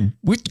friend of mine,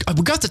 we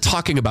got to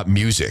talking about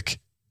music.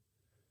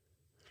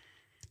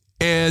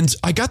 And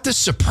I got this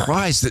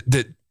surprise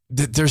that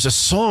there's a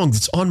song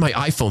that's on my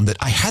iPhone that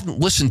I hadn't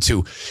listened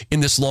to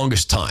in this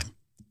longest time.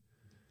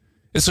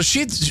 And so she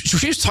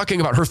was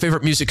talking about her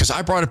favorite music because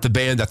I brought up the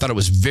band. I thought it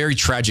was very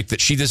tragic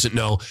that she doesn't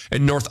know, a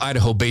North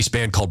Idaho-based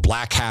band called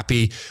Black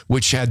Happy,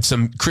 which had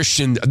some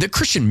Christian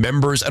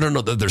members. I don't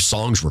know that their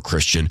songs were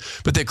Christian,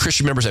 but they're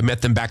Christian members. I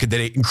met them back in the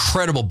day.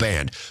 Incredible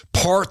band.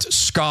 Part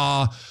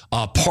ska,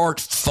 part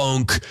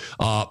funk,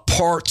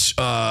 part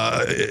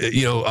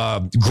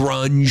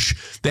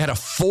grunge. They had a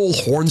full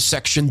horn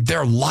section.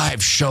 Their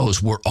live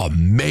shows were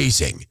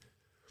amazing,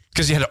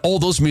 because you had all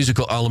those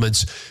musical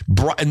elements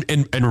and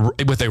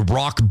with a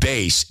rock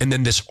bass, and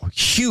then this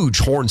huge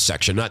horn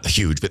section, not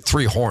huge, but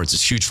 3 horns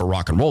is huge for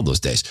rock and roll in those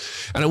days.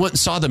 And I went and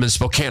saw them in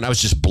Spokane. I was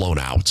just blown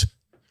out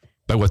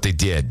by what they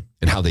did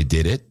and how they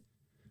did it.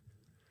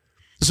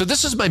 So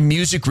this is my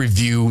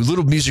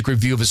little music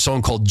review of a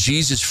song called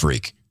Jesus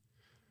Freak.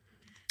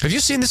 Have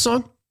you seen this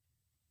song?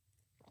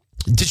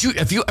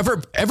 Have you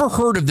ever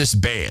heard of this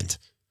band?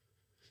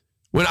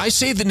 When I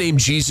say the name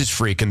Jesus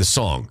Freak in the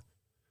song,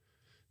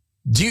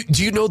 do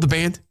you know the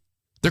band?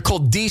 They're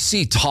called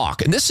DC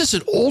Talk, and this is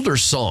an older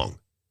song.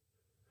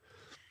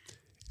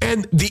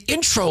 And the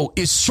intro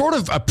is sort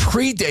of a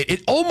predate.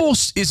 It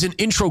almost is an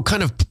intro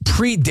kind of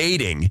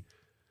predating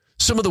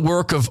some of the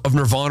work of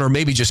Nirvana, or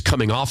maybe just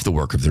coming off the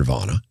work of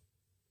Nirvana.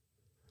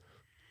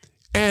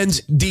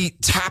 And the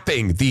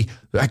tapping,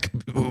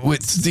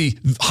 with the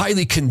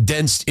highly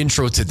condensed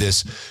intro to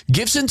this,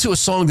 gives into a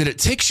song that it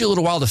takes you a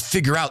little while to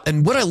figure out.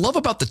 And what I love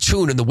about the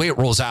tune and the way it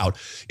rolls out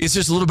is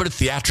there's a little bit of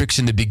theatrics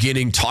in the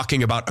beginning,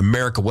 talking about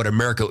America, what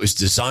America is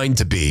designed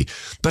to be.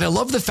 But I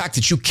love the fact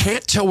that you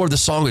can't tell where the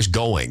song is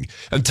going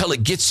until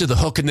it gets to the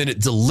hook, and then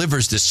it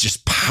delivers this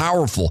just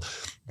powerful,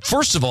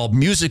 first of all,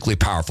 musically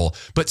powerful,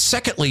 but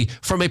secondly,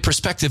 from a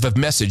perspective of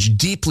message,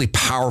 deeply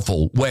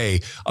powerful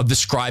way of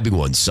describing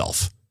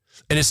oneself.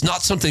 And it's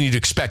not something you'd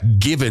expect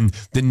given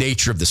the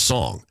nature of the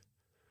song.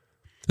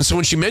 And so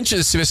when she mentioned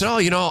this to me, I said,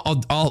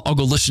 I'll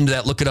go listen to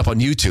that, look it up on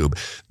YouTube.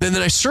 And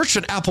then I searched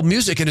on Apple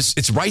Music, and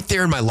it's right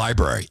there in my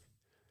library.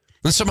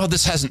 And somehow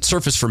this hasn't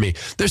surfaced for me.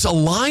 There's a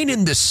line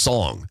in this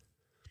song,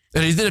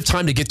 and I didn't have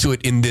time to get to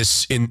it in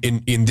this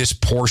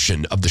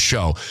portion of the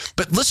show.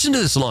 But listen to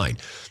this line.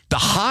 The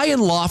high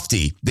and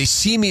lofty, they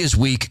see me as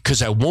weak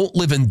because I won't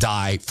live and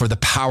die for the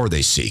power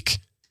they seek.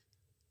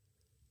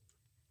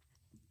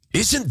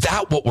 Isn't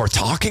that what we're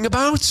talking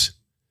about?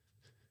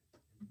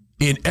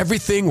 In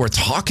everything we're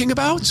talking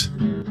about?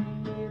 Speaking of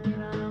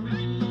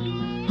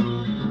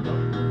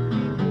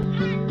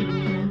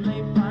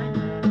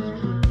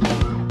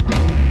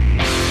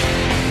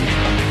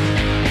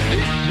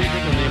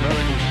the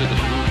American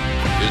citizen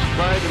is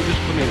pride in his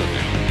community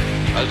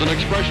as an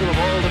expression of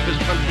all that his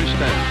country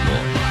stands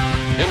for.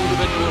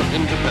 Individual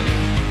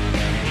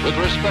independence, with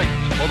respect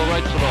for the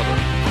rights of others.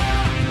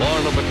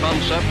 Born of the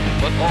concept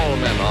that all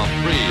men are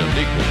free and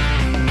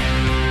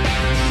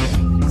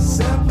equal.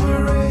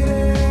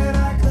 Separated,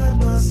 I cut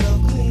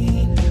myself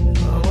clean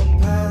from a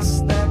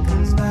past that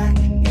comes back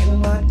in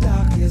my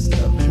darkest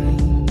of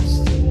dreams.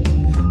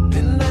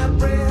 Been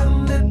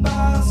apprehended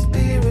by a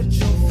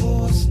spiritual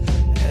force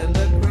and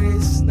a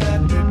grace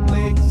that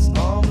replaces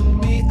all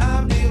of me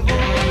I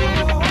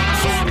behold.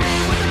 Saw me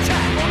with a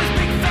jack on his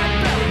big fat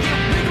belly, it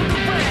wiggled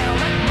around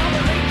like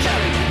marmalade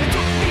jelly. It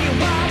took me a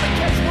while to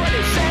catch what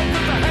he said,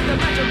 'cause I had to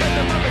match a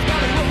rhythm of his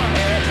body with my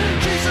head.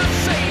 Jesus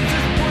saves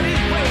is what he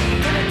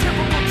waved in a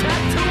typical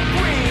tattoo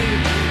green.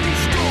 He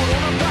stood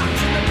on a box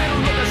in the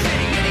middle of the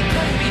city and he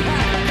couldn't be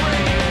half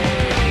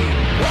afraid.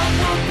 What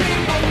will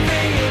people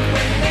think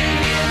when they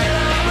hear that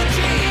I'm a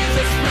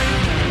Jesus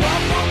freak?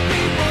 What will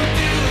people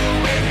do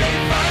when they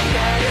find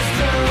that it's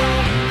true?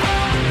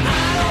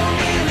 I don't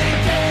really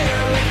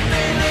care if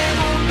they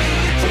label me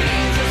a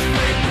Jesus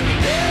freak.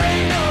 There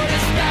ain't no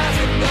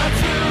disguising the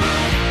truth.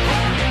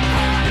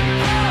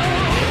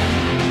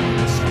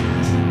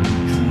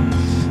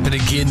 And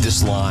again,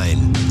 this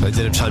line, I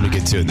didn't have time to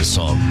get to in this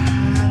song.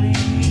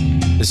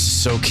 This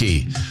is so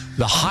key.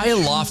 The high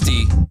and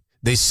lofty,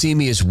 they see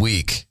me as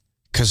weak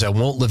because I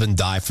won't live and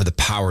die for the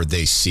power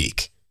they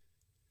seek.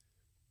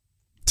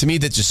 To me,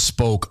 that just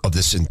spoke of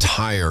this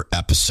entire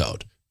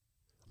episode.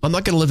 I'm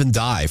not going to live and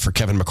die for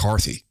Kevin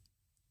McCarthy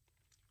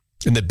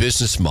and the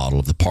business model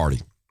of the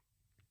party.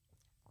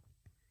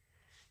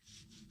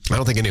 I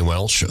don't think anyone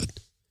else should.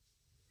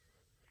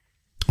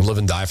 I'll live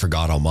and die for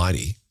God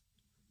Almighty.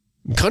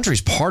 The country's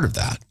part of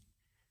that.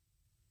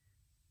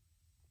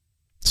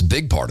 It's a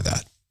big part of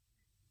that.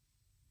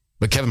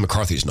 But Kevin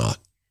McCarthy's not.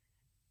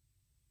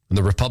 And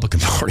the Republican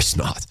Party's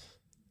not.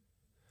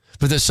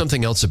 But there's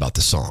something else about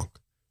the song.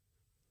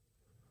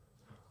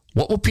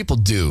 What will people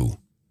do?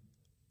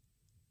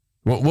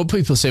 What will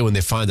people say when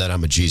they find out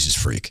I'm a Jesus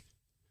freak?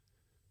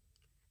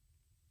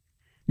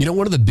 You know,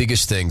 one of the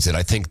biggest things that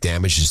I think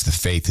damages the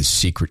faith is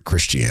secret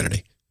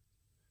Christianity.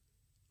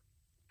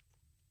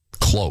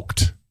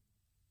 Cloaked.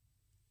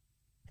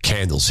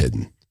 Candles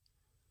hidden.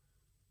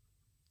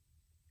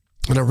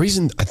 And the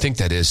reason I think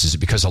that is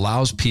because it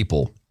allows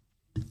people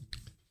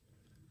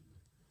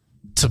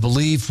to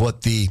believe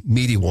what the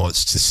media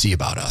wants to see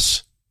about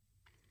us.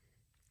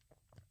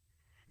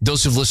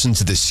 Those who've listened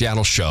to the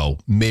Seattle show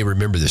may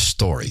remember this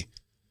story,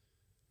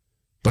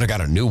 but I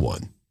got a new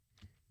one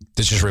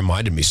that just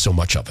reminded me so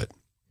much of it.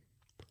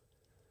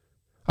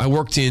 I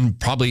worked in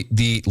probably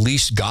the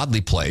least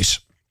godly place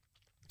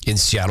in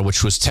Seattle,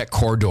 which was Tech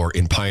Corridor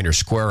in Pioneer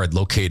Square. I'd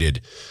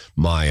located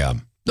my,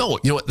 no,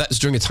 you know what? That was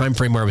during a time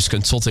frame where I was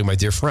consulting my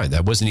dear friend.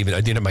 I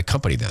didn't have my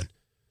company then.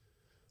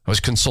 I was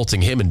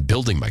consulting him and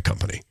building my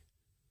company.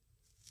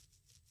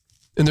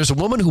 And there's a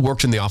woman who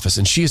worked in the office,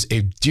 and she is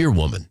a dear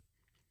woman.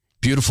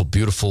 Beautiful,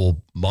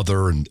 beautiful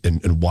mother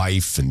and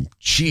wife. And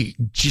she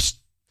just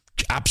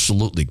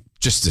absolutely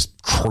just this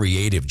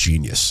creative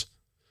genius.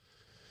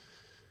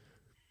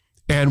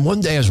 And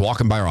one day I was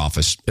walking by her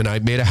office, and I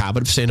made a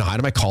habit of saying hi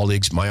to my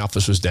colleagues. My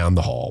office was down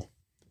the hall.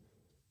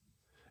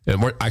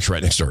 And we're actually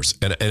right next to hers.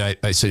 And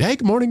I said, hey,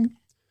 good morning.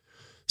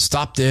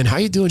 Stopped in. How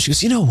you doing? She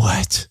goes, you know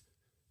what?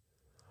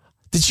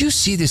 Did you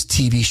see this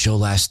TV show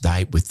last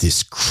night with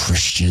this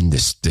Christian,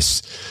 this,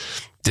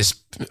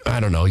 I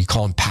don't know, you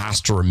call him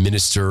pastor or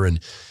minister, and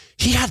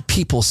he had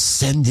people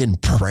send in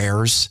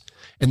prayers,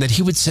 and then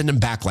he would send them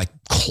back like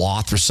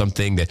cloth or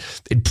something, that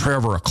they'd pray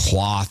over a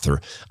cloth, or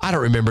I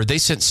don't remember. They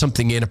sent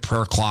something in, a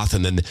prayer cloth,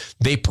 and then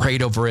they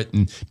prayed over it,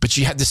 but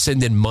you had to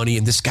send in money,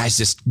 and this guy's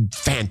this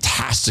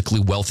fantastically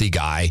wealthy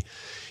guy.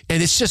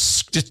 And it's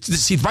just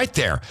see right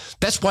there.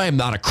 That's why I'm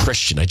not a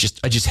Christian. I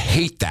just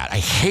hate that. I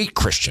hate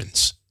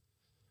Christians.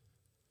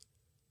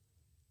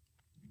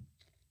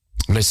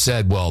 And I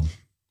said, well,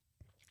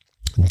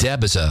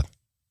 Deb, as a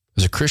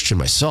Christian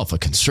myself, I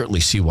can certainly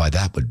see why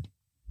that would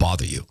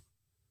bother you.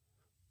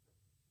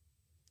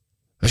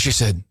 And she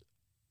said,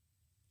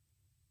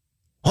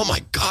 oh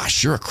my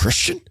gosh, you're a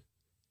Christian?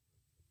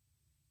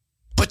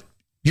 But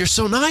you're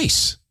so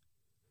nice.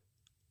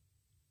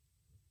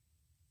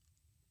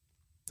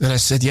 And I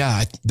said,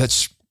 yeah,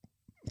 that's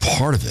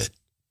part of it.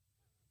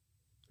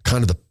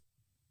 Kind of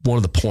one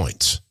of the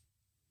points.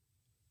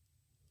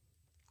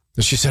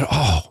 And she said,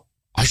 oh,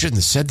 I shouldn't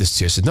have said this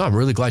to you. I said, no, I'm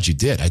really glad you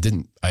did. I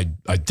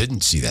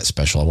didn't see that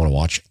special. I want to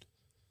watch it.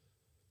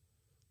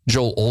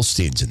 Joel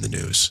Osteen's in the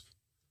news.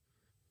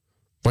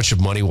 Bunch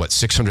of money,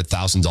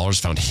 $600,000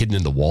 found hidden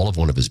in the wall of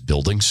one of his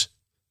buildings.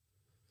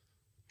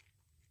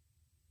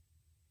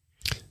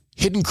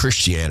 Hidden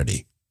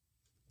Christianity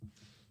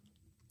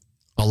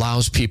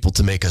allows people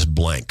to make us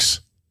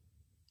blanks,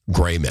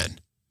 gray men.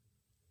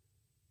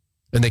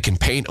 And they can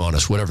paint on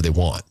us whatever they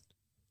want.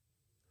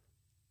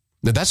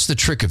 Now, that's the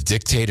trick of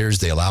dictators.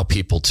 They allow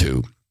people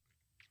to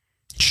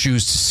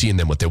choose to see in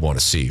them what they want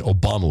to see.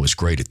 Obama was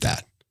great at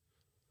that.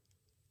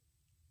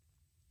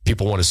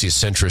 People want to see a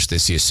centrist, they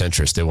see a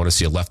centrist. They want to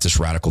see a leftist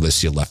radical, they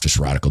see a leftist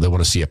radical. They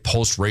want to see a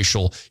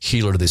post-racial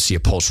healer, they see a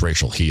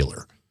post-racial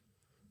healer.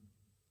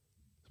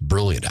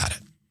 Brilliant at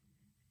it.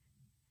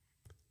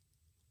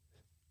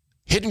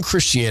 Hidden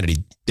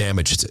Christianity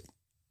damages it.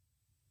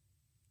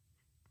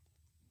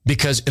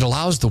 Because it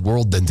allows the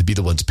world then to be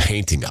the ones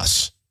painting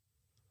us.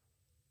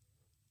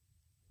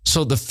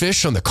 So the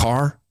fish on the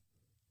car,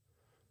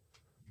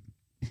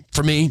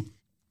 for me,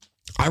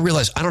 I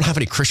realize I don't have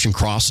any Christian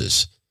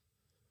crosses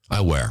I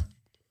wear.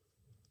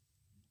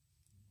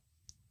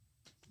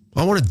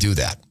 I want to do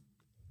that.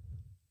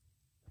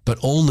 But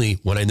only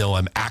when I know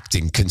I'm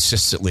acting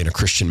consistently in a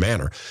Christian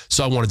manner.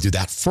 So I want to do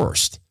that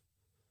first.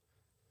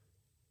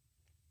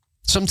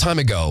 Some time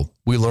ago,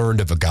 we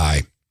learned of a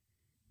guy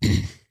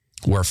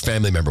where a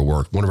family member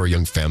worked. One of our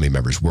young family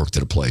members worked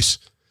at a place.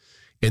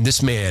 And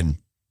this man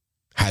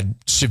had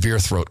severe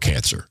throat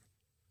cancer.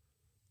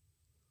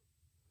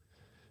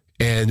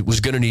 And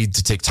was going to need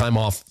to take time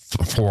off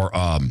for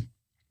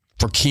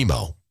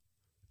chemo.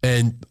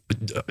 And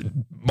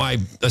my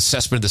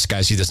assessment of this guy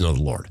is he doesn't know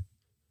the Lord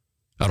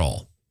at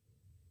all.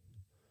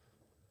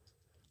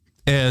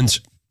 And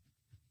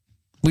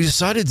we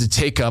decided to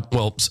take up,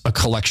 a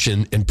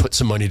collection and put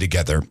some money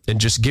together and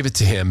just give it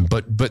to him,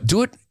 but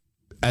do it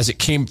as it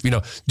came,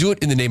 do it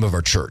in the name of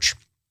our church.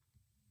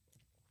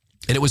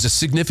 And it was a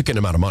significant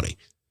amount of money.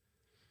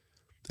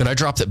 And I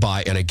dropped it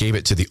by and I gave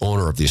it to the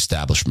owner of the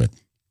establishment.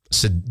 I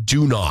said,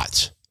 do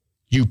not,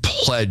 you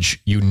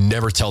pledge, you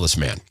never tell this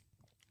man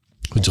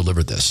who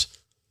delivered this.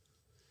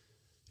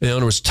 And the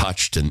owner was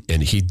touched and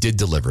he did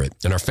deliver it.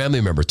 And our family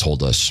member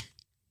told us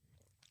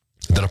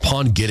that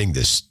upon getting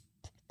this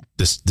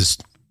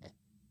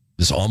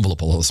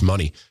envelope of all this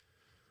money,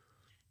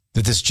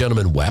 that this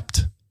gentleman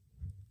wept.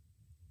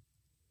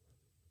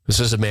 This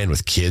is a man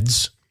with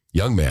kids,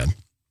 young man,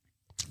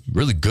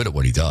 really good at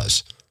what he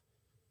does.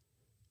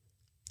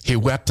 He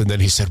wept and then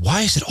he said,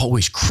 why is it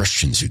always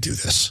Christians who do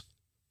this?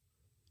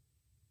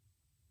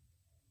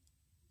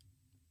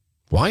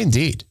 Why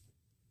indeed?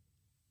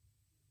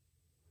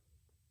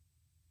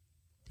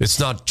 It's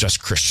not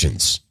just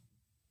Christians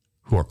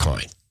who are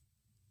kind.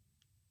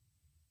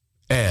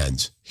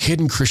 And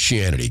hidden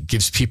Christianity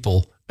gives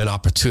people an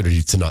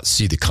opportunity to not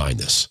see the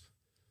kindness.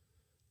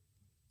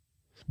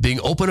 Being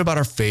open about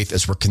our faith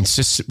as we're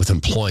consistent with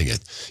employing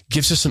it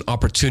gives us an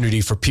opportunity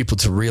for people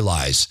to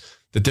realize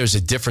that there's a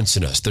difference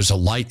in us, there's a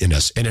light in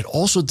us, and it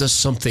also does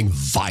something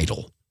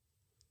vital.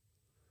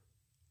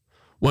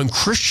 When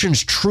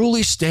Christians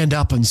truly stand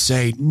up and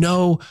say,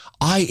 no,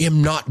 I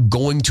am not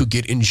going to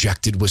get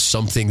injected with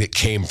something that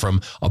came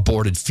from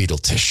aborted fetal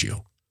tissue.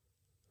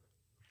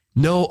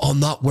 No, I'll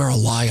not wear a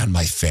lie on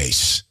my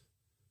face.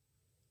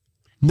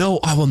 No,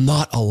 I will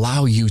not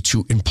allow you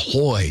to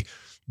employ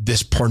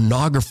this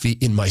pornography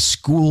in my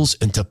schools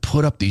and to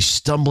put up these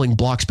stumbling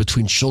blocks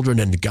between children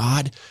and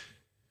God.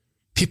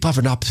 People have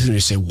an opportunity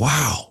to say,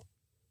 wow,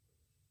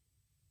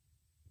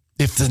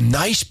 if the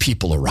nice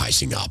people are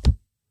rising up,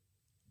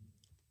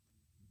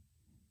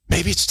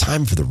 maybe it's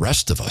time for the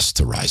rest of us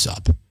to rise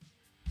up.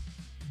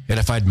 And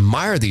if I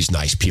admire these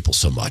nice people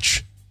so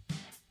much,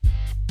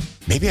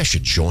 maybe I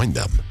should join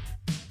them.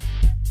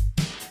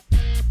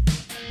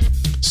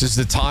 This is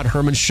the Todd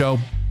Herman Show.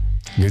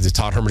 Go to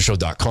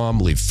toddhermanshow.com.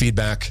 Leave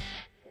feedback.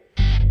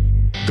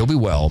 Go be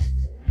well.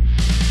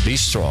 Be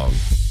strong.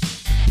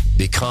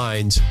 Be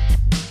kind.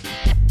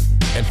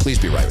 And please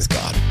be right with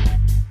God.